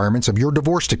requirements of your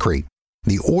divorce decree.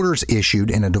 The orders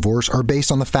issued in a divorce are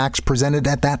based on the facts presented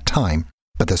at that time,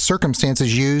 but the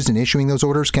circumstances used in issuing those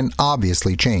orders can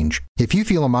obviously change. If you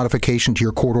feel a modification to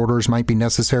your court orders might be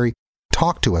necessary,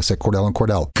 talk to us at Cordell &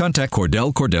 Cordell. Contact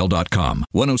Cordell,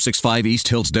 1065 East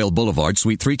Hillsdale Boulevard,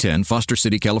 Suite 310, Foster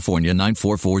City, California,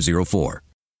 94404.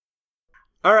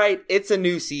 All right, it's a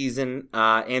new season.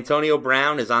 Antonio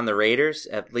Brown is on the Raiders,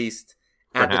 at least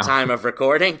at the time of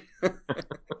recording.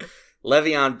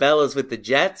 Le'Veon Bell is with the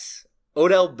Jets.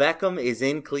 Odell Beckham is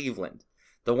in Cleveland.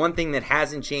 The one thing that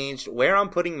hasn't changed, where I'm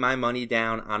putting my money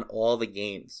down on all the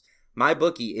games.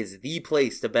 MyBookie is the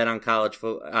place to bet on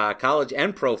college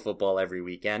and pro football every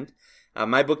weekend.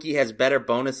 MyBookie has better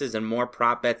bonuses and more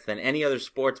prop bets than any other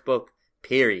sports book,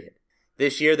 period.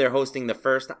 This year, they're hosting the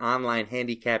first online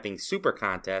handicapping super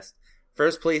contest.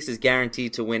 First place is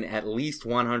guaranteed to win at least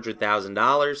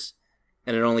 $100,000,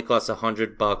 and it only costs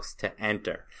 $100 to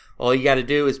enter. All you got to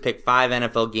do is pick 5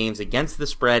 NFL games against the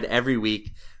spread every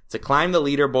week to climb the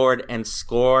leaderboard and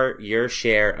score your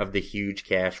share of the huge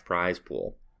cash prize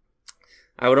pool.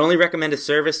 I would only recommend a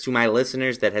service to my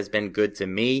listeners that has been good to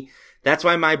me. That's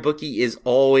why MyBookie is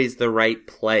always the right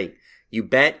play. You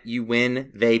bet, you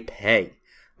win, they pay.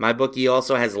 MyBookie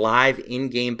also has live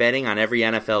in-game betting on every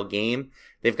NFL game.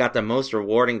 They've got the most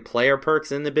rewarding player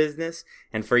perks in the business.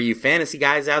 And for you fantasy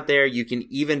guys out there, you can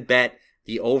even bet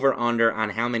the over-under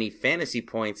on how many fantasy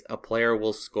points a player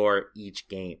will score each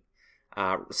game.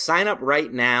 Sign up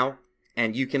right now.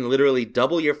 and you can literally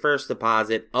double your first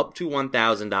deposit up to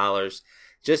 $1,000.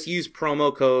 Just use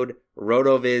promo code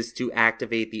RotoViz to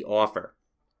activate the offer.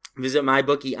 Visit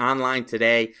MyBookie online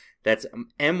today. That's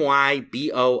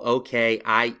MyBookie.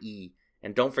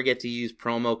 And don't forget to use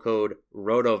promo code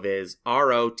RotoViz,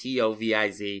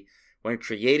 ROTOVIZ, when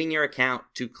creating your account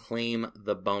to claim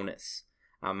the bonus.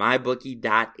 On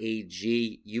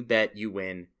MyBookie.ag, you bet, you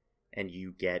win, and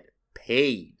you get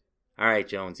paid. All right,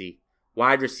 Jonesy.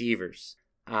 Wide receivers.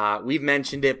 We've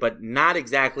mentioned it, but not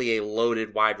exactly a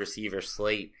loaded wide receiver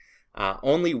slate.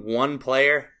 Only one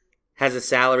player has a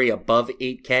salary above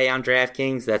 $8K on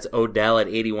DraftKings. That's Odell at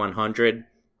 $8,100.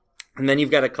 And then you've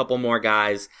got a couple more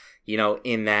guys,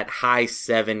 in that high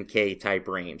 $7K type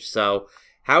range. So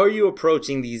how are you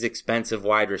approaching these expensive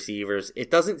wide receivers?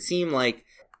 It doesn't seem like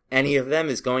any of them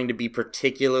is going to be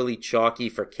particularly chalky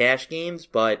for cash games,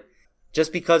 but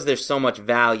just because there's so much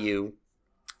value,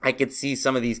 I could see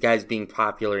some of these guys being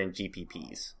popular in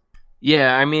GPPs.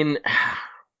 Yeah, I mean,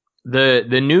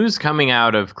 the news coming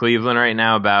out of Cleveland right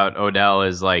now about Odell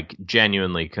is like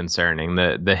genuinely concerning.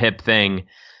 The hip thing,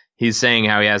 he's saying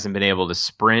how he hasn't been able to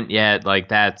sprint yet. Like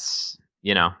that's,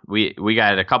 we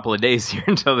got a couple of days here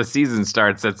until the season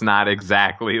starts. That's not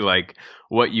exactly like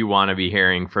what you want to be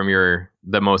hearing from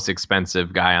the most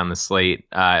expensive guy on the slate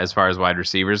as far as wide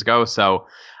receivers go. So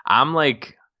I'm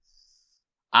like,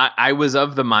 I was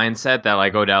of the mindset that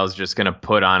like Odell's just going to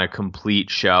put on a complete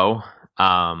show.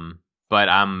 But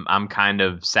I'm kind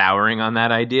of souring on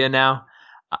that idea now.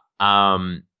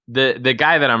 The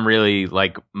guy that I'm really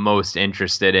like most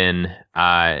interested in,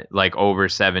 like over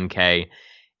 7K,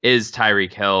 is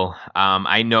Tyreek Hill.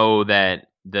 I know that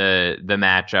the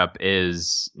matchup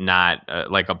is not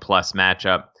like a plus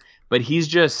matchup, but he's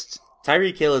just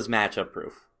Tyreek Hill is matchup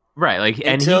proof, right? Like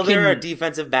until there are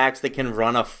defensive backs that can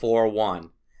run a 4-1,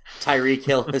 Tyreek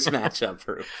Hill is matchup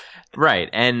proof, right?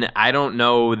 And I don't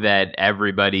know that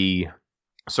everybody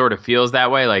sort of feels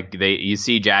that way. Like you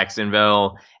see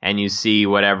Jacksonville and you see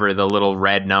whatever the little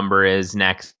red number is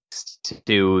next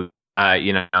to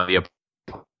the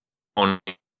opponent,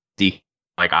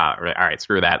 like all right,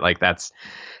 screw that, like that's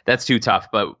too tough.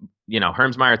 But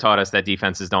Hermsmeyer taught us that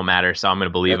defenses don't matter, so I'm going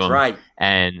to believe him. Right.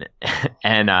 And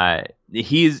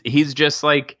he's just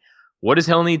like, what does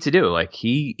Hill need to do? Like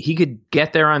he could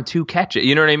get there on 2 catches.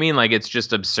 You know what I mean? Like it's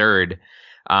just absurd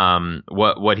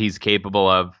what he's capable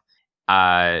of.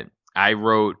 I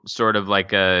wrote sort of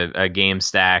like a game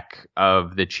stack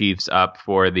of the Chiefs up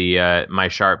for the my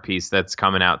Sharp piece that's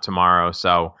coming out tomorrow.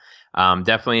 So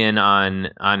definitely in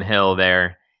on Hill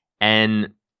there.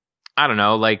 And I don't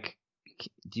know, like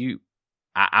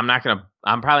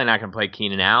I'm probably not gonna play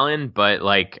Keenan Allen, but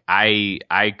like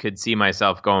I could see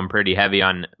myself going pretty heavy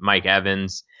on Mike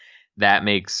Evans. That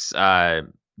makes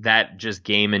that just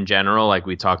game in general, like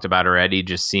we talked about already,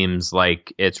 just seems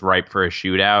like it's ripe for a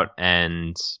shootout,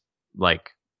 and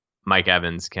like Mike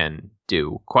Evans can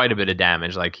do quite a bit of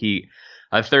damage. Like a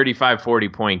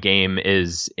 35-40 point game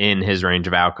is in his range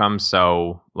of outcomes.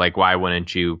 So like, why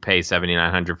wouldn't you pay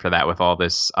 $7,900 for that with all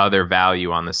this other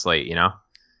value on the slate,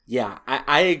 Yeah,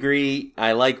 I agree.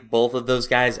 I like both of those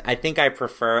guys. I think I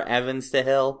prefer Evans to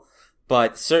Hill,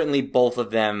 but certainly both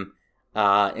of them,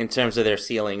 in terms of their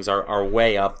ceilings, are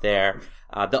way up there.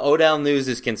 The Odell news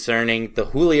is concerning. The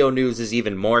Julio news is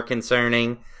even more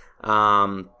concerning.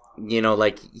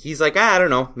 Like he's like, I don't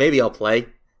know, maybe I'll play,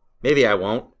 maybe I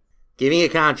won't. Give me a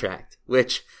contract,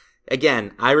 which,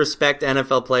 again, I respect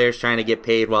NFL players trying to get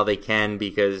paid while they can,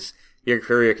 because your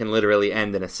career can literally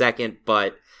end in a second.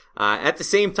 But at the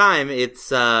same time,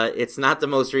 it's not the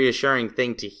most reassuring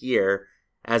thing to hear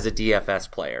as a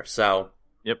DFS player. So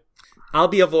yep, I'll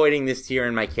be avoiding this tier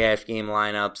in my cash game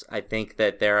lineups. I think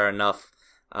that there are enough,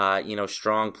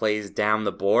 strong plays down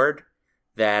the board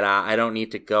that I don't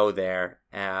need to go there.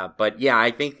 But yeah,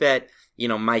 I think that,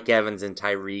 Mike Evans and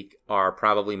Tyreek are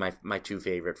probably my 2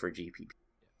 favorite for GPP.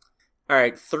 All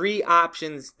right, 3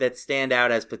 options that stand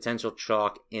out as potential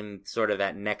chalk in sort of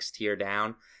that next tier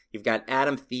down. You've got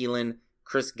Adam Thielen,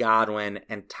 Chris Godwin,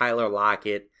 and Tyler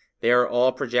Lockett. They are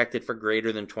all projected for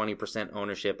greater than 20%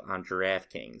 ownership on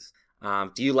DraftKings.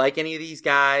 Do you like any of these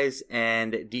guys,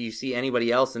 and do you see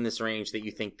anybody else in this range that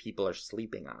you think people are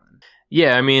sleeping on?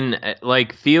 Yeah, I mean,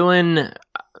 like Thielen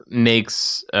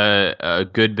makes a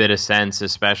good bit of sense,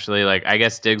 especially like I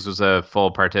guess Diggs was a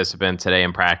full participant today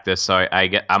in practice, so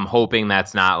I'm hoping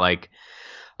that's not like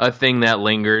a thing that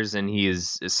lingers and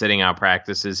he's sitting out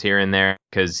practices here and there,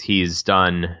 because he's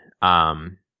done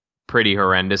pretty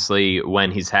horrendously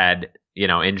when he's had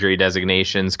injury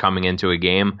designations coming into a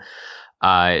game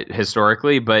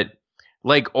historically. But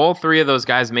like all three of those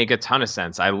guys make a ton of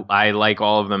sense. I like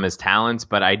all of them as talents,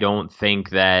 but I don't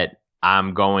think that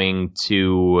I'm going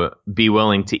to be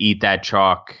willing to eat that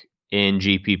chalk in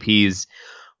GPPs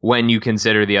when you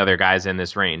consider the other guys in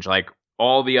this range. Like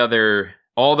all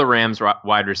the Rams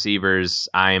wide receivers,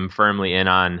 I'm firmly in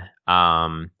on.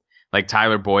 Like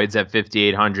Tyler Boyd's at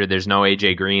 5,800. There's no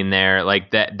AJ Green there.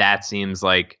 Like that seems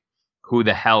like who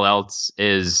the hell else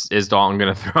is Dalton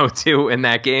going to throw to in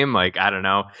that game? Like, I don't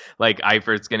know. Like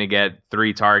Eifert's going to get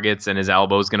 3 targets and his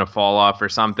elbow's going to fall off or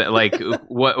something. Like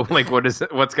what's going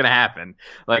to happen?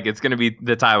 Like it's going to be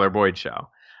the Tyler Boyd show.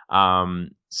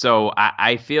 So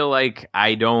I feel like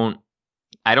I don't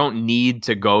need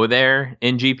to go there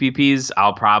in GPPs.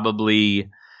 I'll probably,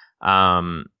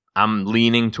 I'm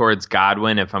leaning towards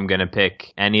Godwin if I'm going to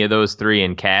pick any of those 3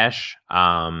 in cash.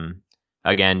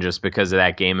 Again, just because of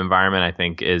that game environment, I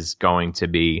think is going to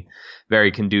be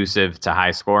very conducive to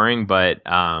high scoring. But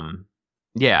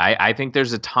I think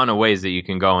there's a ton of ways that you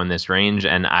can go in this range.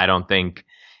 And I don't think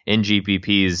in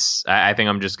GPPs, I think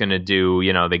I'm just going to do,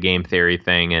 the game theory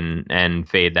thing and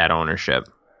fade that ownership.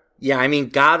 Yeah, I mean,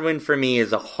 Godwin for me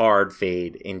is a hard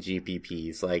fade in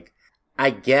GPPs. Like, I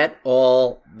get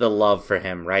all the love for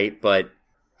him, right? But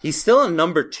he's still a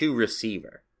number 2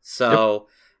 receiver. So,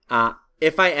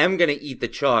 if I am going to eat the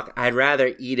chalk, I'd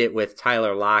rather eat it with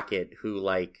Tyler Lockett, who,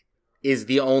 is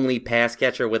the only pass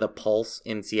catcher with a pulse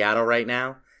in Seattle right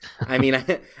now. I mean,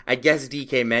 I guess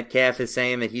DK Metcalf is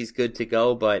saying that he's good to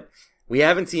go, but we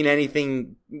haven't seen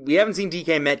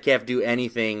DK Metcalf do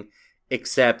anything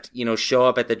except, show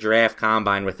up at the draft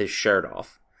combine with his shirt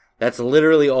off. That's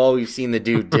literally all we've seen the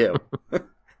dude do.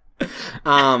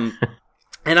 And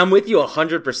I'm with you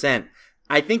 100%.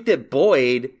 I think that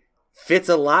Boyd fits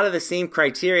a lot of the same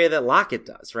criteria that Lockett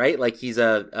does, right? Like he's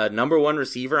a number 1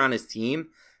 receiver on his team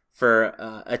for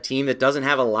a team that doesn't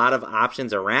have a lot of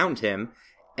options around him,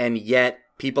 and yet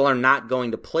people are not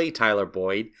going to play Tyler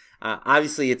Boyd.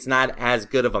 Obviously, it's not as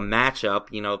good of a matchup.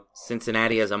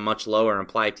 Cincinnati has a much lower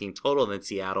implied team total than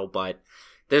Seattle, but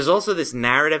there's also this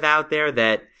narrative out there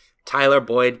that Tyler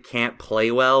Boyd can't play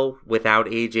well without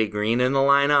AJ Green in the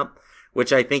lineup,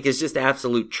 which I think is just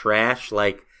absolute trash.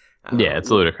 It's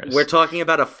ludicrous. We're talking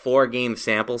about a 4-game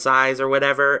sample size or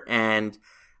whatever, and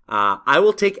I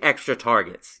will take extra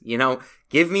targets.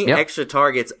 Give me extra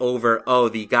targets over,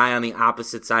 the guy on the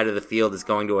opposite side of the field is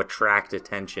going to attract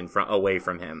attention away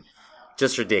from him.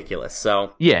 Just ridiculous.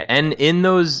 So yeah, and in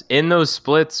those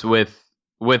splits with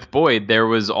Boyd, there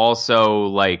was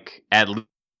also at least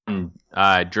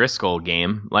Driscoll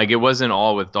game. It wasn't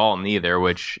all with Dalton either,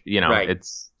 which right.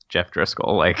 It's Jeff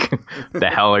Driscoll. The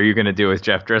hell are you going to do with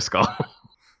Jeff Driscoll?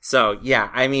 So, yeah,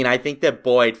 I mean, I think that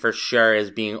Boyd for sure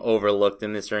is being overlooked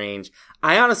in this range.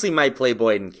 I honestly might play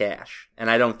Boyd in cash,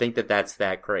 and I don't think that that's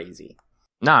that crazy.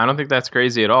 No, I don't think that's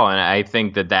crazy at all, and I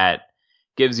think that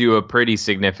gives you a pretty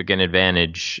significant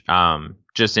advantage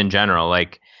just in general.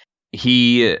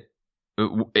 It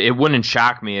wouldn't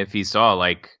shock me if he saw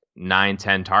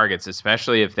 9-10 targets,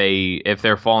 especially if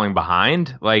they're falling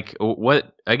behind.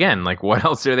 What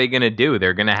else are they going to do?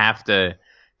 They're going to have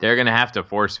to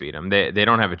force feed them. They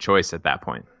don't have a choice at that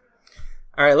point.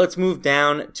 All right, let's move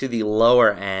down to the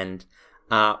lower end.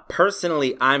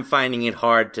 Personally, I'm finding it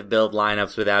hard to build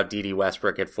lineups without Dede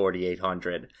Westbrook at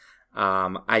 4,800.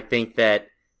 I think that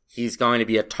he's going to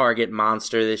be a target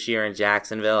monster this year in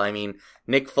Jacksonville. I mean,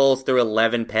 Nick Foles threw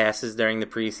 11 passes during the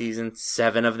preseason.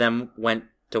 7 of them went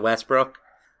to Westbrook.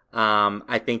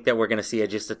 I think that we're going to see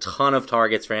just a ton of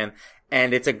targets for him.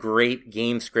 And it's a great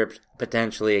game script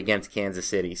potentially against Kansas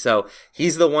City. So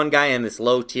he's the one guy in this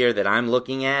low tier that I'm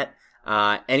looking at.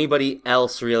 Anybody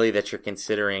else really that you're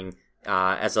considering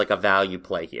as a value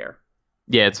play here?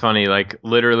 Yeah, it's funny.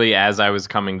 Literally, as I was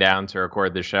coming down to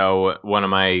record the show, one of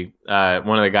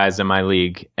the guys in my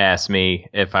league asked me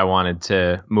if I wanted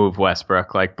to move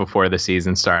Westbrook before the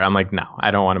season started. I'm like, no,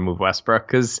 I don't want to move Westbrook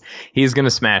because he's going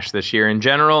to smash this year in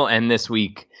general, and this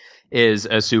week is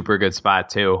a super good spot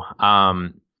too.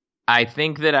 I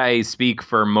think that I speak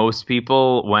for most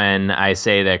people when I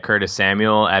say that Curtis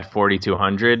Samuel at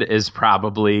 4,200 is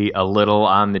probably a little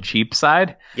on the cheap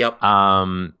side. Yep.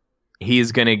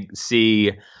 He's going to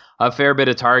see a fair bit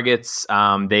of targets.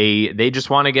 They just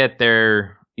want to get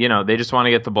they just want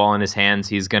to get the ball in his hands.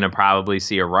 He's going to probably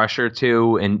see a rush or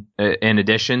two in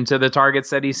addition to the targets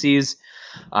that he sees.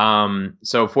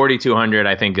 So 4,200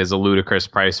 I think is a ludicrous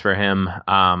price for him.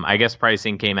 I guess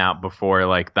pricing came out before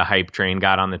the hype train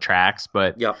got on the tracks,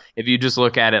 but yep. If you just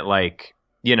look at it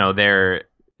their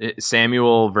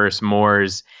Samuel versus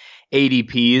Moore's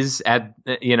ADPs at,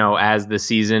 as the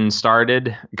season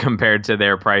started compared to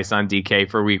their price on DK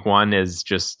for week 1 is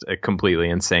just completely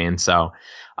insane. So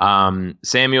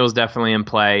Samuel's definitely in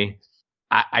play.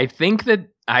 I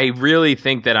really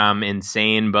think that I'm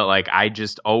insane, but like I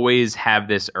just always have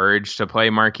this urge to play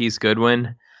Marquise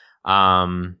Goodwin.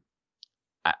 I'm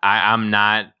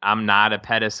not a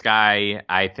Pettis guy.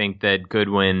 I think that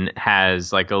Goodwin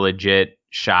has like a legit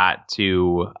shot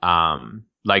to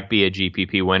be a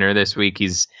GPP winner this week.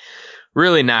 He's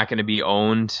really not going to be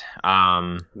owned.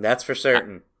 That's for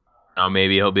certain.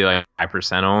 Maybe he'll be like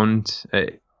 5% owned.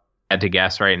 I had to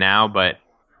guess right now, but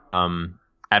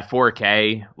at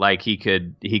 4K, like he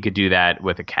could do that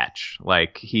with a catch.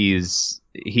 Like he's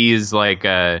like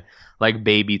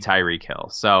baby Tyreek Hill.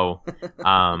 So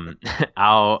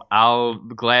I'll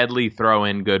gladly throw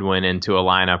in Goodwin into a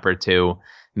lineup or two,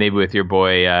 maybe with your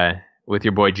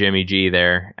boy Jimmy G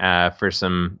there for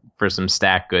some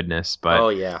stack goodness. But oh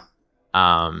yeah,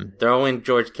 throw in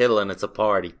George Kittle and it's a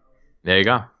party. There you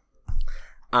go.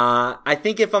 I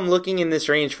think if I'm looking in this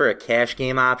range for a cash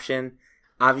game option,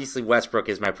 obviously Westbrook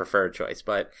is my preferred choice.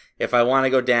 But if I want to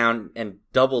go down and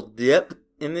double dip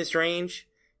in this range,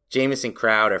 Jamison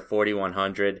Crowder at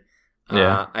 4,100.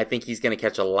 Yeah. I think he's going to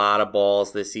catch a lot of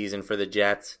balls this season for the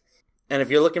Jets. And if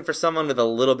you're looking for someone with a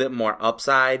little bit more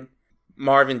upside,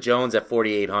 Marvin Jones at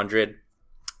 4,800.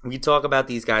 We talk about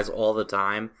these guys all the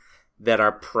time that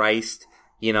are priced,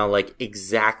 like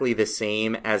exactly the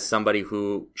same as somebody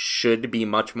who should be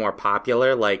much more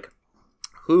popular. Like,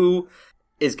 who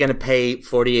is going to pay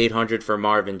 4,800 for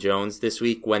Marvin Jones this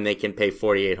week when they can pay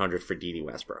 4,800 for D.D.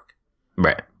 Westbrook?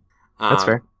 Right. That's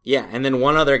fair. Yeah, and then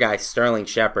one other guy, Sterling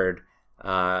Shepard,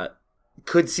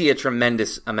 could see a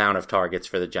tremendous amount of targets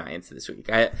for the Giants this week.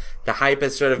 The hype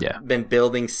has sort of been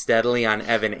building steadily on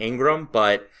Evan Ingram,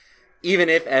 but even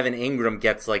if Evan Ingram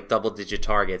gets like double-digit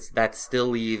targets, that still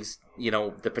leaves,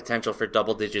 the potential for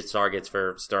double-digit targets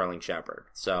for Sterling Shepard.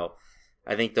 So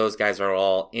I think those guys are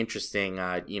all interesting,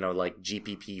 like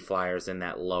GPP flyers in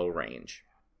that low range.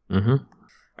 Mm-hmm.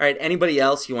 All right, anybody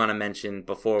else you want to mention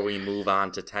before we move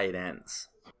on to tight ends?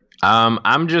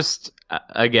 I'm just,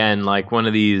 again, like one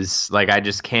of these, like I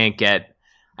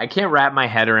can't wrap my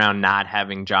head around not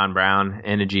having John Brown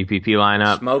in a GPP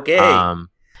lineup. Smokey.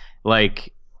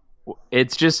 Like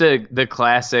it's just the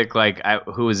classic, like,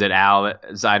 who is it? Al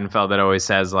Zeidenfeld that always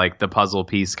says like the puzzle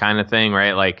piece kind of thing,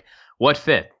 right? Like what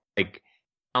fit? Like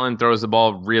Allen throws the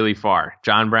ball really far.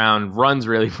 John Brown runs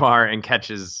really far and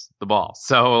catches the ball.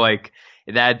 So like,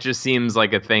 that just seems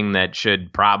like a thing that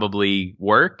should probably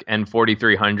work. And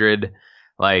 4,300,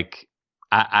 like,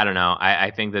 I don't know.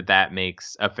 I think that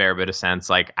makes a fair bit of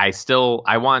sense. Like, I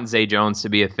want Zay Jones to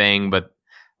be a thing, but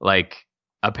like,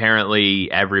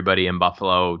 apparently everybody in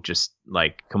Buffalo just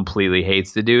like completely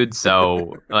hates the dude.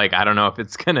 So like, I don't know if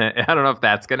that's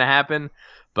gonna happen,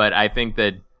 but I think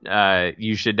that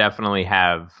you should definitely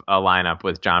have a lineup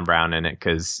with John Brown in it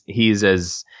because he's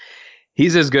as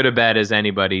good a bet as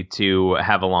anybody to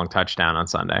have a long touchdown on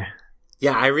Sunday.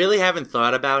 Yeah, I really haven't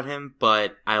thought about him,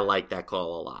 but I like that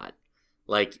call a lot.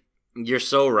 Like, you're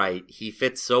so right. He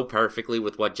fits so perfectly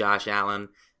with what Josh Allen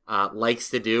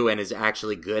likes to do and is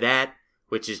actually good at,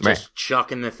 which is just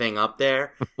chucking the thing up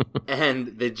there.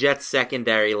 And the Jets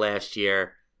secondary last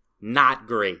year, not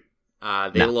great.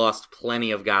 They lost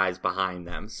plenty of guys behind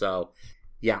them. So,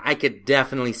 yeah, I could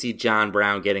definitely see John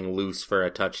Brown getting loose for a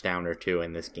touchdown or two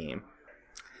in this game.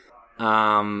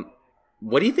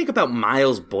 What do you think about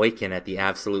Miles Boykin at the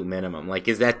absolute minimum? Like,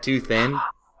 is that too thin?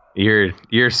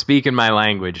 You're speaking my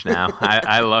language now.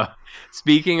 I love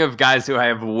speaking of guys who I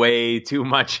have way too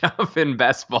much of in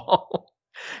best ball.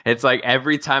 It's like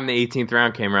every time the 18th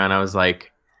round came around, I was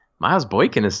like, Miles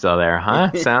Boykin is still there,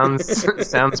 huh?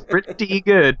 Sounds pretty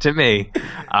good to me.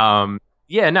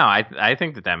 I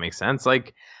think that makes sense.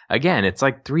 Like, again, it's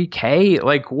like 3K.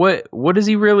 Like, what does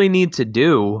he really need to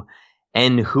do?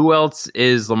 And who else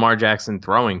is Lamar Jackson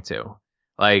throwing to?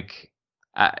 Like,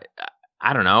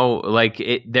 I don't know. Like,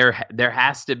 there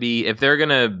has to be, if they're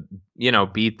gonna,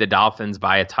 beat the Dolphins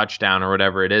by a touchdown or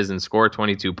whatever it is and score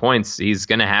 22 points,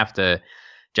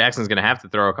 Jackson's gonna have to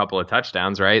throw a couple of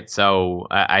touchdowns, right? So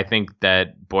I think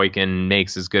that Boykin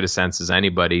makes as good a sense as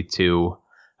anybody to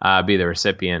be the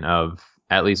recipient of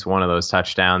at least one of those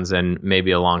touchdowns and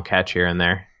maybe a long catch here and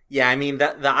there. Yeah, I mean,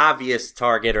 the obvious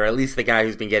target, or at least the guy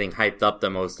who's been getting hyped up the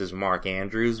most, is Mark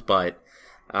Andrews, but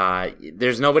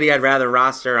there's nobody I'd rather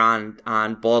roster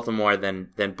on Baltimore than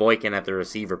Boykin at the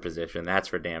receiver position. That's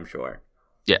for damn sure.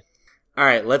 Yeah. All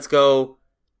right, let's go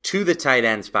to the tight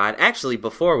end spot. Actually,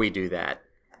 before we do that,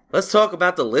 let's talk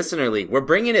about the Listener League. We're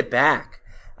bringing it back.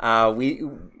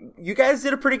 You guys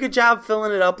did a pretty good job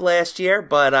filling it up last year,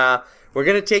 but we're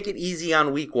going to take it easy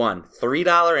on week one.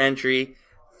 $3 entry,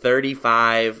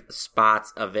 35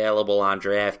 spots available on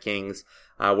DraftKings.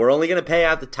 We're only going to pay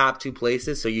out the top 2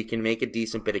 places so you can make a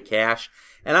decent bit of cash.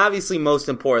 And obviously, most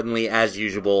importantly, as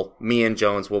usual, me and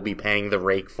Jones will be paying the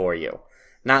rake for you.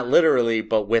 Not literally,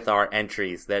 but with our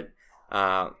entries that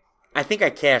I think I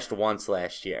cashed once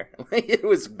last year. It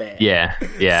was bad. Yeah.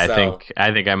 So,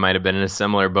 I think I might have been in a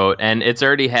similar boat, and it's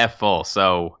already half full,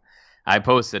 so I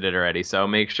posted it already. So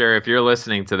make sure if you're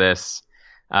listening to this,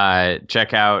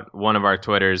 check out one of our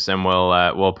Twitters, and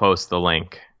we'll post the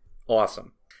link.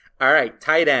 Awesome. All right,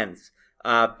 tight ends.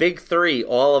 Big 3,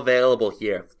 all available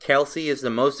here. Kelsey is the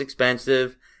most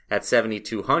expensive at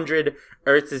 $7,200.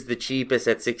 Ertz is the cheapest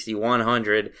at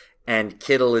 $6,100. And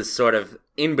Kittle is sort of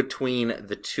in between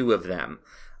the two of them.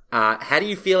 How do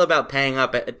you feel about paying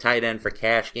up at tight end for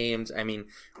cash games? I mean,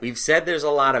 we've said there's a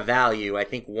lot of value. I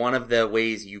think one of the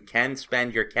ways you can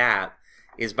spend your cap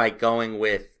is by going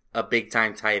with a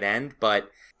big-time tight end. But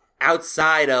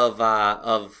outside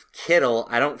of Kittle,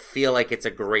 I don't feel like it's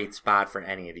a great spot for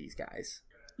any of these guys.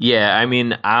 Yeah, I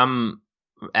mean,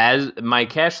 as my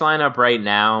cash lineup right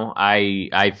now,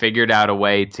 I figured out a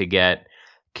way to get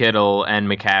Kittle and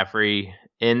McCaffrey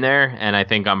in there, and I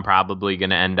think I'm probably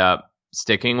going to end up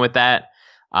sticking with that.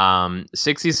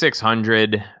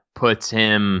 6,600 puts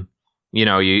him,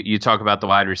 you talk about the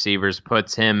wide receivers,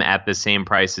 puts him at the same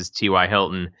price as T.Y.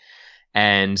 Hilton,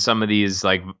 and some of these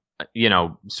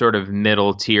sort of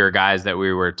middle tier guys that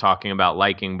we were talking about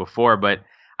liking before, but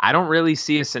I don't really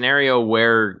see a scenario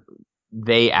where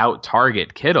they out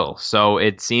target Kittle. So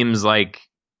it seems like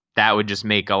that would just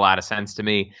make a lot of sense to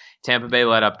me. Tampa Bay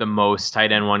let up the most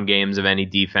tight end 1 games of any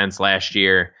defense last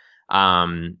year.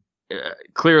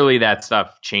 Clearly that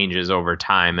stuff changes over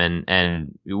time,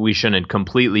 and we shouldn't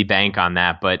completely bank on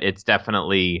that, but it's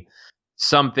definitely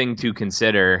something to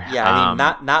consider. Yeah, I mean,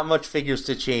 not much figures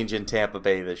to change in Tampa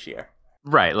Bay this year.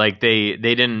 Right, like they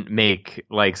didn't make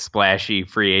like splashy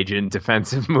free agent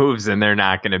defensive moves, and they're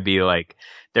not going to be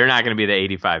the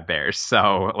 85 Bears.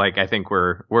 So like I think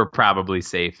we're probably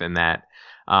safe in that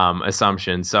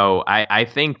assumption. So I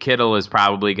think Kittle is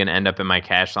probably going to end up in my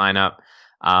cash lineup.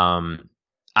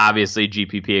 Obviously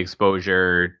GPP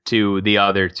exposure to the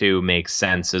other 2 makes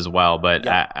sense as well, but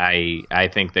yeah. I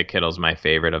think that Kittle's my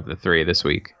favorite of the 3 this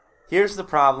week. Here's the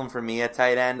problem for me at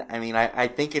tight end. I mean, I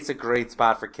think it's a great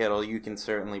spot for Kittle. You can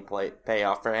certainly pay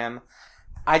off for him.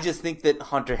 I just think that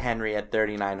Hunter Henry at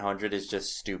 $3,900 is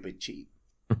just stupid cheap.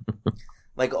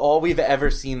 Like, all we've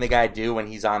ever seen the guy do when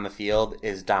he's on the field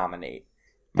is dominate.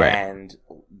 Right. And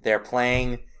they're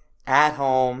playing at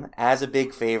home as a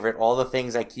big favorite, all the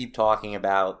things I keep talking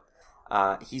about.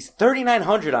 He's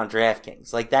 $3,900 on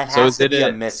DraftKings. Like, that has to be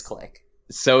a misclick.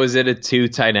 So is it a 2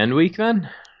 tight end week then?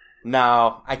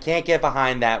 No, I can't get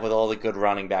behind that with all the good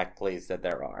running back plays that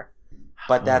there are.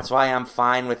 But that's why I'm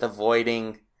fine with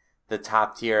avoiding the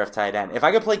top tier of tight end. If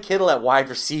I could play Kittle at wide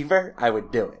receiver, I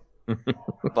would do it.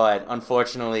 But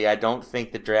unfortunately, I don't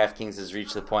think the DraftKings has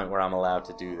reached the point where I'm allowed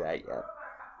to do that yet.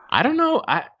 I don't know.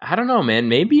 I don't know, man.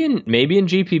 Maybe in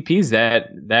GPPs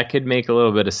that could make a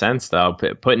little bit of sense though.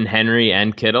 Putting Henry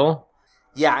and Kittle.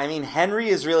 Yeah, I mean Henry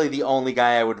is really the only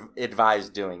guy I would advise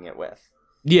doing it with.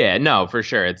 Yeah, no, for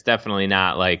sure. It's definitely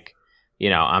not like,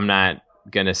 I'm not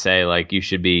gonna say like you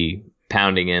should be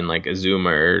pounding in like a Zoomer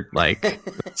or like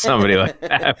somebody like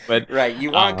that. But right,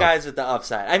 you want guys with the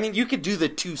upside. I mean, you could do the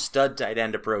 2 stud tight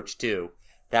end approach too.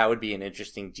 That would be an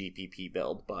interesting GPP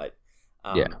build, but.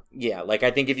 Yeah, like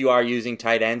I think if you are using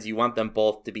tight ends, you want them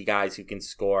both to be guys who can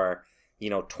score,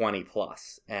 20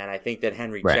 plus. And I think that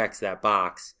Henry checks that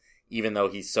box, even though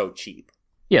he's so cheap.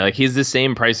 Yeah, like he's the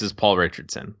same price as Paul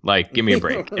Richardson. Like, give me a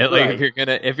break. Like Right.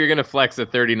 if you're gonna flex a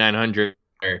 3,900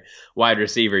 wide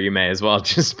receiver, you may as well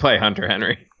just play Hunter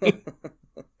Henry.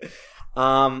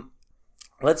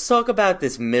 Let's talk about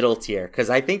this middle tier, because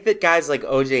I think that guys like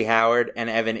OJ Howard and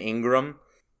Evan Ingram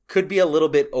could be a little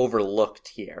bit overlooked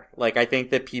here. Like, I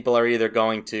think that people are either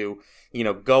going to,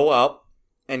 go up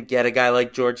and get a guy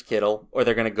like George Kittle, or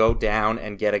they're going to go down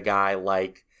and get a guy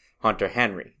like Hunter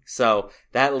Henry. So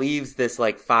that leaves this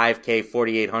like 5K,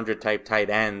 4,800 type tight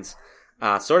ends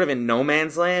sort of in no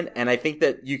man's land. And I think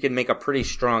that you can make a pretty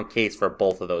strong case for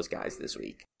both of those guys this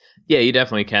week. Yeah, you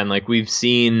definitely can. Like we've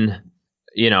seen,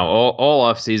 all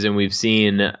off season, we've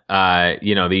seen,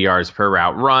 the yards per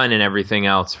route run and everything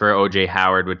else for OJ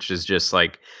Howard, which is just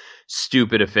like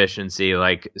stupid efficiency,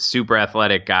 like super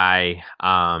athletic guy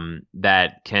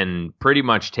that can pretty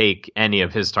much take any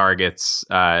of his targets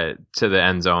to the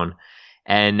end zone.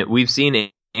 And we've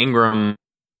seen Ingram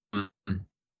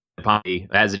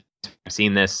as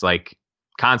seen this like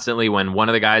constantly when one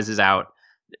of the guys is out,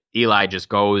 Eli just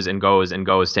goes and goes and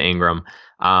goes to Ingram.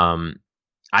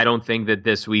 I don't think that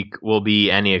this week will be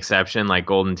any exception. Like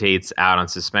Golden Tate's out on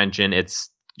suspension. It's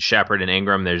Shepard and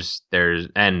Ingram. There's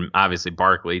and obviously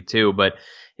Barkley too, but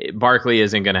Barkley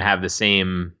isn't going to have the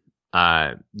same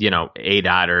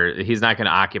ADOT, or he's not going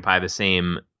to occupy the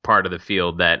same part of the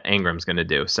field that Ingram's going to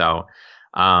do. So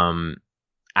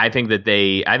I think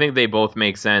they both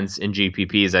make sense in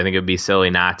GPPs. I think it'd be silly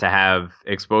not to have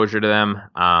exposure to them.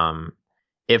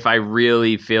 If I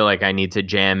really feel like I need to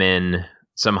jam in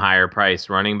some higher price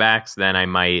running backs, then I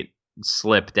might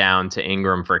slip down to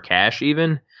Ingram for cash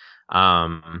even.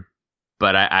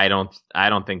 But I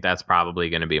don't think that's probably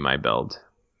going to be my build.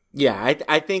 Yeah,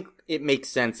 I think it makes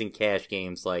sense in cash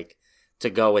games like to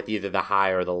go with either the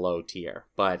high or the low tier.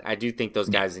 But I do think those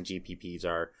guys in GPPs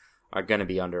are going to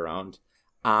be underowned.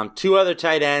 Two other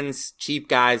tight ends, cheap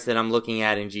guys that I'm looking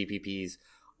at in GPPs.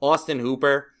 Austin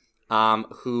Hooper,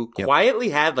 who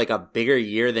quietly had like a bigger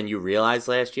year than you realized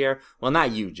last year. Well,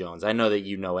 not you, Jones. I know that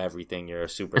you know everything. You're a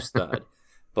super stud.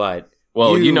 But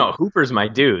well, Hooper's my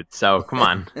dude, so come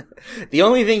on. The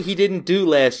only thing he didn't do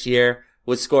last year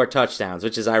was score touchdowns,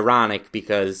 which is ironic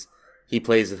because he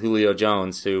plays with Julio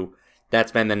Jones, who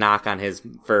that's been the knock on his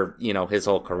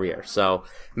whole career. So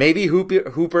maybe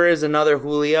Hooper is another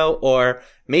Julio, or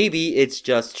maybe it's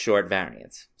just short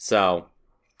variance. So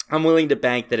I'm willing to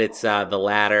bank that it's the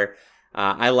latter.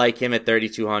 I like him at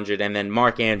 3,200, and then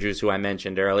Mark Andrews, who I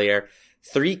mentioned earlier,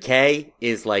 $3K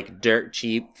is like dirt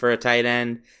cheap for a tight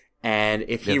end, and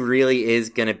if he really is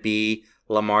going to be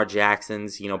Lamar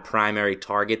Jackson's primary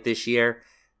target this year,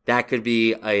 that could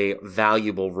be a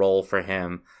valuable role for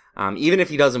him. Even if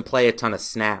he doesn't play a ton of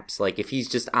snaps, like if he's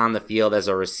just on the field as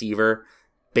a receiver,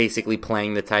 basically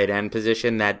playing the tight end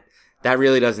position, that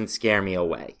really doesn't scare me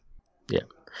away.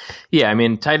 Yeah. I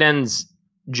mean, tight end's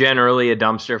generally a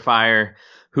dumpster fire.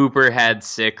 Hooper had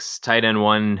 6 tight end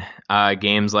 1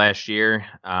 games last year,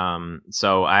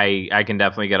 so I can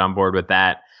definitely get on board with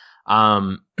that.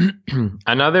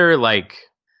 Another one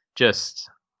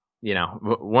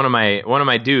of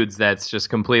my dudes that's just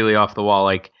completely off the wall.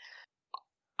 Like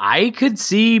I could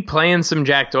see playing some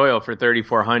Jack Doyle for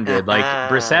 3,400. Like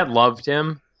Brissett loved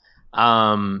him.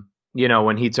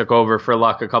 When he took over for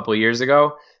Luck a couple of years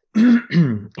ago,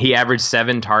 he averaged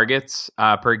 7 targets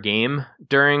per game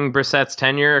during Brissett's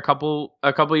tenure a couple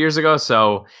years ago.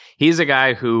 So he's a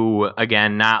guy who,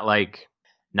 again, not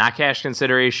cash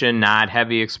consideration, not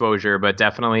heavy exposure, but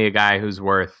definitely a guy who's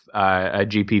worth a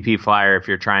GPP flyer if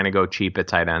you're trying to go cheap at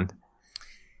tight end.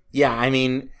 Yeah, I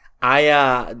mean,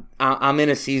 I'm in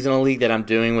a seasonal league that I'm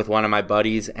doing with one of my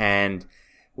buddies, and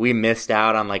we missed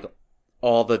out on like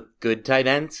all the good tight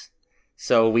ends.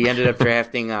 So we ended up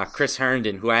drafting Chris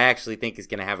Herndon, who I actually think is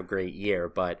going to have a great year,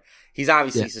 but he's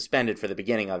obviously suspended for the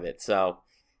beginning of it. So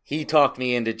he talked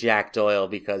me into Jack Doyle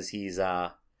because he's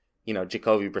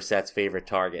Jacoby Brissett's favorite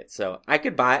target. So I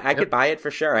could buy it for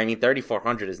sure. I mean,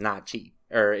 3,400 is not cheap,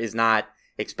 or is not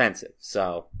expensive.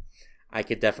 So I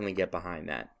could definitely get behind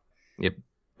that. Yep.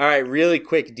 All right, really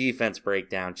quick defense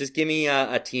breakdown. Just give me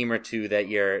a team or two that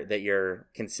you're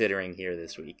considering here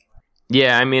this week.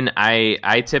 Yeah, I mean,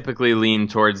 I typically lean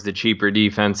towards the cheaper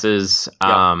defenses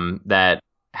that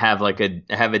have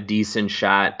a decent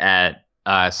shot at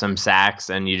some sacks,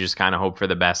 and you just kind of hope for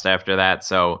the best after that.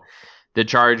 So the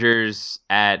Chargers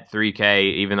at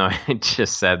 3K, even though I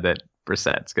just said that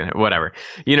Brissett's gonna, whatever,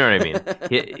 you know what I mean?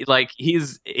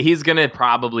 He's gonna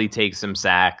probably take some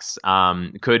sacks.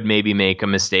 Could maybe make a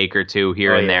mistake or two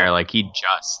here and there. Like he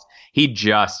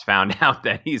just found out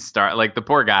that the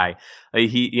poor guy.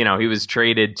 He was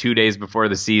traded 2 days before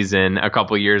the season a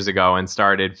couple years ago and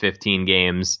started 15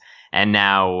 games. And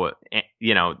now,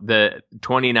 the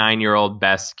 29-year-old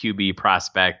best QB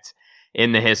prospect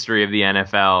in the history of the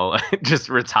NFL just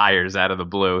retires out of the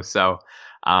blue. So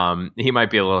he might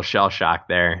be a little shell shocked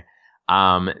there.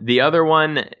 The other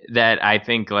one that I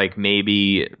think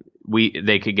maybe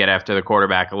they could get after the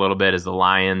quarterback a little bit is the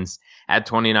Lions at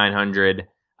 2,900.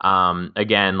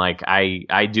 Again,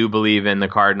 I do believe in the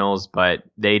Cardinals, but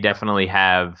they definitely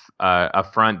have a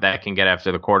front that can get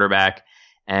after the quarterback,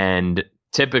 and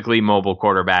typically mobile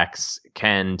quarterbacks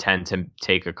can tend to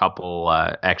take a couple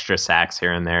extra sacks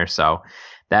here and there. So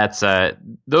that's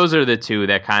those are the two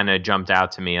that kind of jumped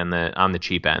out to me on the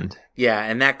cheap end. Yeah,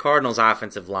 and that Cardinals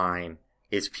offensive line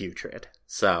is putrid.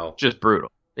 So just brutal.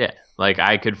 Yeah,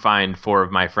 I could find 4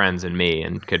 of my friends and me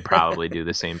and could probably do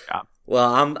the same job.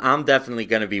 Well, I'm definitely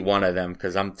going to be one of them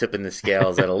because I'm tipping the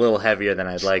scales at a little heavier than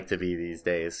I'd like to be these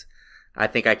days. I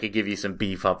think I could give you some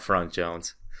beef up front,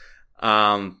 Jones.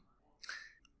 On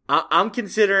I'm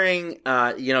considering,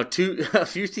 a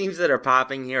few teams that are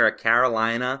popping here are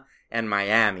Carolina and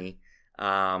Miami.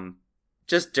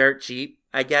 Just dirt cheap,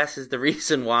 I guess, is the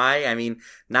reason why. I mean,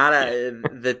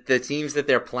 the teams that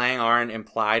they're playing aren't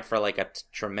implied for like a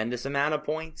tremendous amount of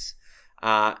points.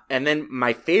 And then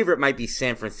my favorite might be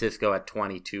San Francisco at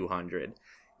 2,200.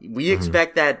 We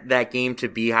expect that game to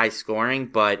be high scoring,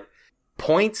 but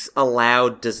points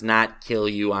allowed does not kill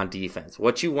you on defense.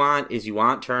 What you want is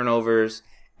turnovers,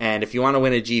 and if you want to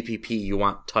win a GPP, you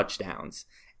want touchdowns.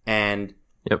 And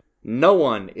no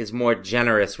one is more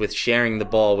generous with sharing the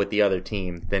ball with the other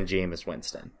team than Jameis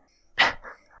Winston.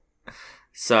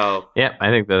 So, yeah,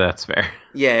 I think that's fair.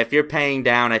 Yeah, if you're paying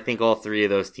down, I think all three of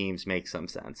those teams make some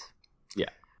sense. Yeah.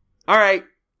 All right.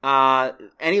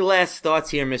 Any last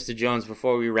thoughts here, Mr. Jones,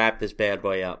 before we wrap this bad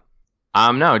boy up?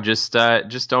 No, just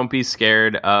don't be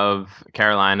scared of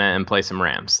Carolina and play some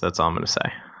Rams. That's all I'm going to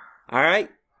say. All right.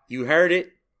 You heard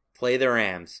it. Play the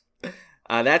Rams.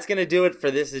 That's going to do it for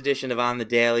this edition of On the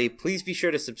Daily. Please be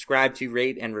sure to subscribe to,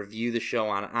 rate, and review the show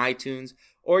on iTunes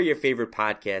or your favorite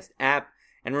podcast app.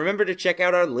 And remember to check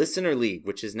out our Listener League,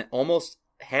 which is almost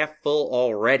half full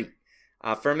already.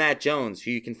 For Matt Jones,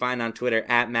 who you can find on Twitter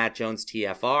at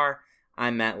MattJonesTFR,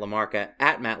 I'm Matt LaMarca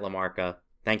at Matt LaMarca.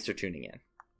 Thanks for tuning in.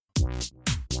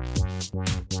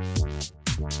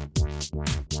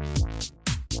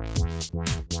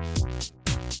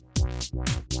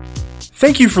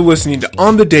 Thank you for listening to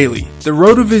On the Daily, the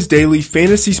RotoViz Daily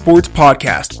Fantasy Sports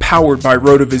Podcast powered by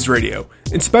RotoViz Radio.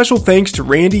 And special thanks to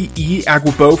Randy E.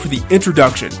 Aguabo for the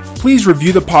introduction. Please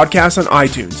review the podcast on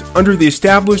iTunes under the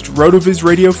established RotoViz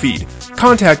Radio feed.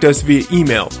 Contact us via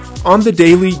email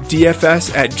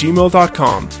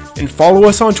onthedailydfs@gmail.com and follow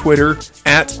us on Twitter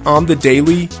at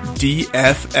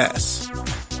onthedailydfs.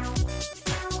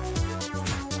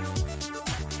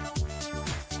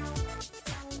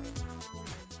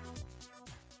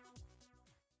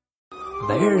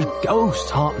 There's ghosts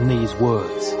haunting these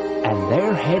woods, and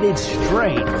they're headed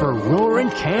straight for Roaring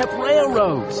Camp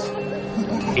Railroads.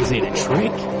 Is it a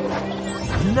trick?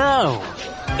 No,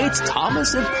 it's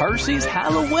Thomas and Percy's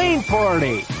Halloween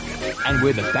party. And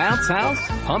with a bounce house,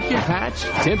 pumpkin patch,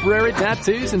 temporary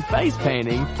tattoos, and face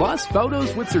painting, plus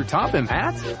photos with Sir Topham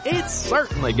hats, it's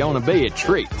certainly gonna be a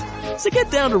treat. So get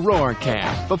down to Roaring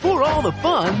Camp before all the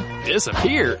fun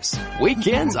disappears.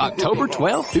 Weekends October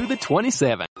 12th through the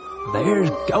 27th. There's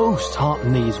ghosts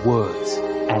haunting these woods,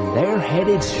 and they're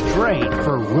headed straight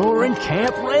for Roaring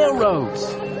Camp Railroads.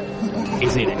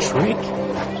 Is it a trick?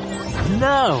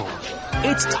 No,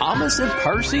 it's Thomas and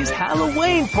Percy's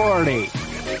Halloween party.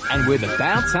 And with a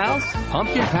bounce house,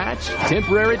 pumpkin patch,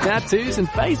 temporary tattoos, and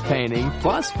face painting,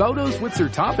 plus photos with Sir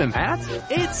Topham hats,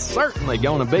 it's certainly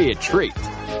gonna be a treat.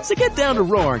 So get down to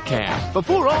Roaring Camp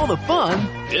before all the fun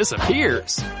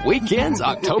disappears. Weekends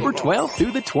October 12th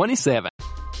through the 27th.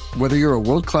 Whether you're a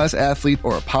world-class athlete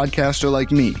or a podcaster like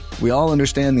me, we all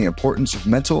understand the importance of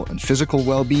mental and physical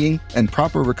well-being and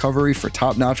proper recovery for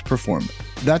top-notch performance.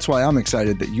 That's why I'm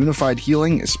excited that Unified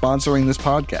Healing is sponsoring this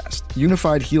podcast.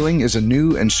 Unified Healing is a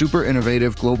new and super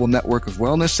innovative global network of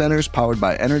wellness centers powered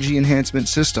by Energy Enhancement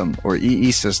System, or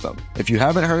EE System. If you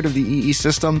haven't heard of the EE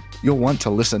System, you'll want to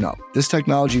listen up. This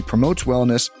technology promotes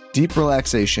wellness, deep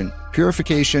relaxation,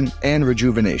 purification, and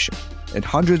rejuvenation. At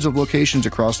hundreds of locations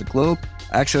across the globe,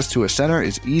 access to a center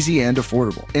is easy and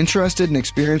affordable. Interested in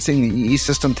experiencing the EE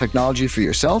System technology for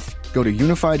yourself? Go to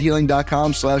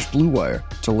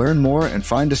unifiedhealing.com/bluewire to learn more and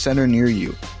find a center near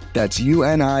you. That's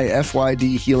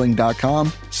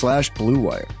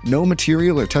unifydhealing.com/bluewire. No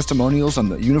material or testimonials on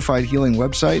the Unified Healing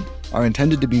website are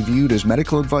intended to be viewed as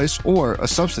medical advice or a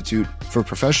substitute for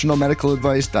professional medical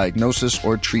advice, diagnosis,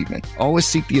 or treatment. Always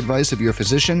seek the advice of your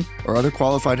physician or other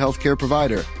qualified healthcare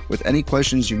provider with any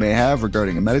questions you may have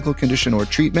regarding a medical condition or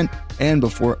treatment and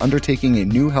before undertaking a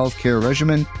new healthcare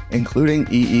regimen, including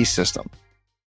EE System.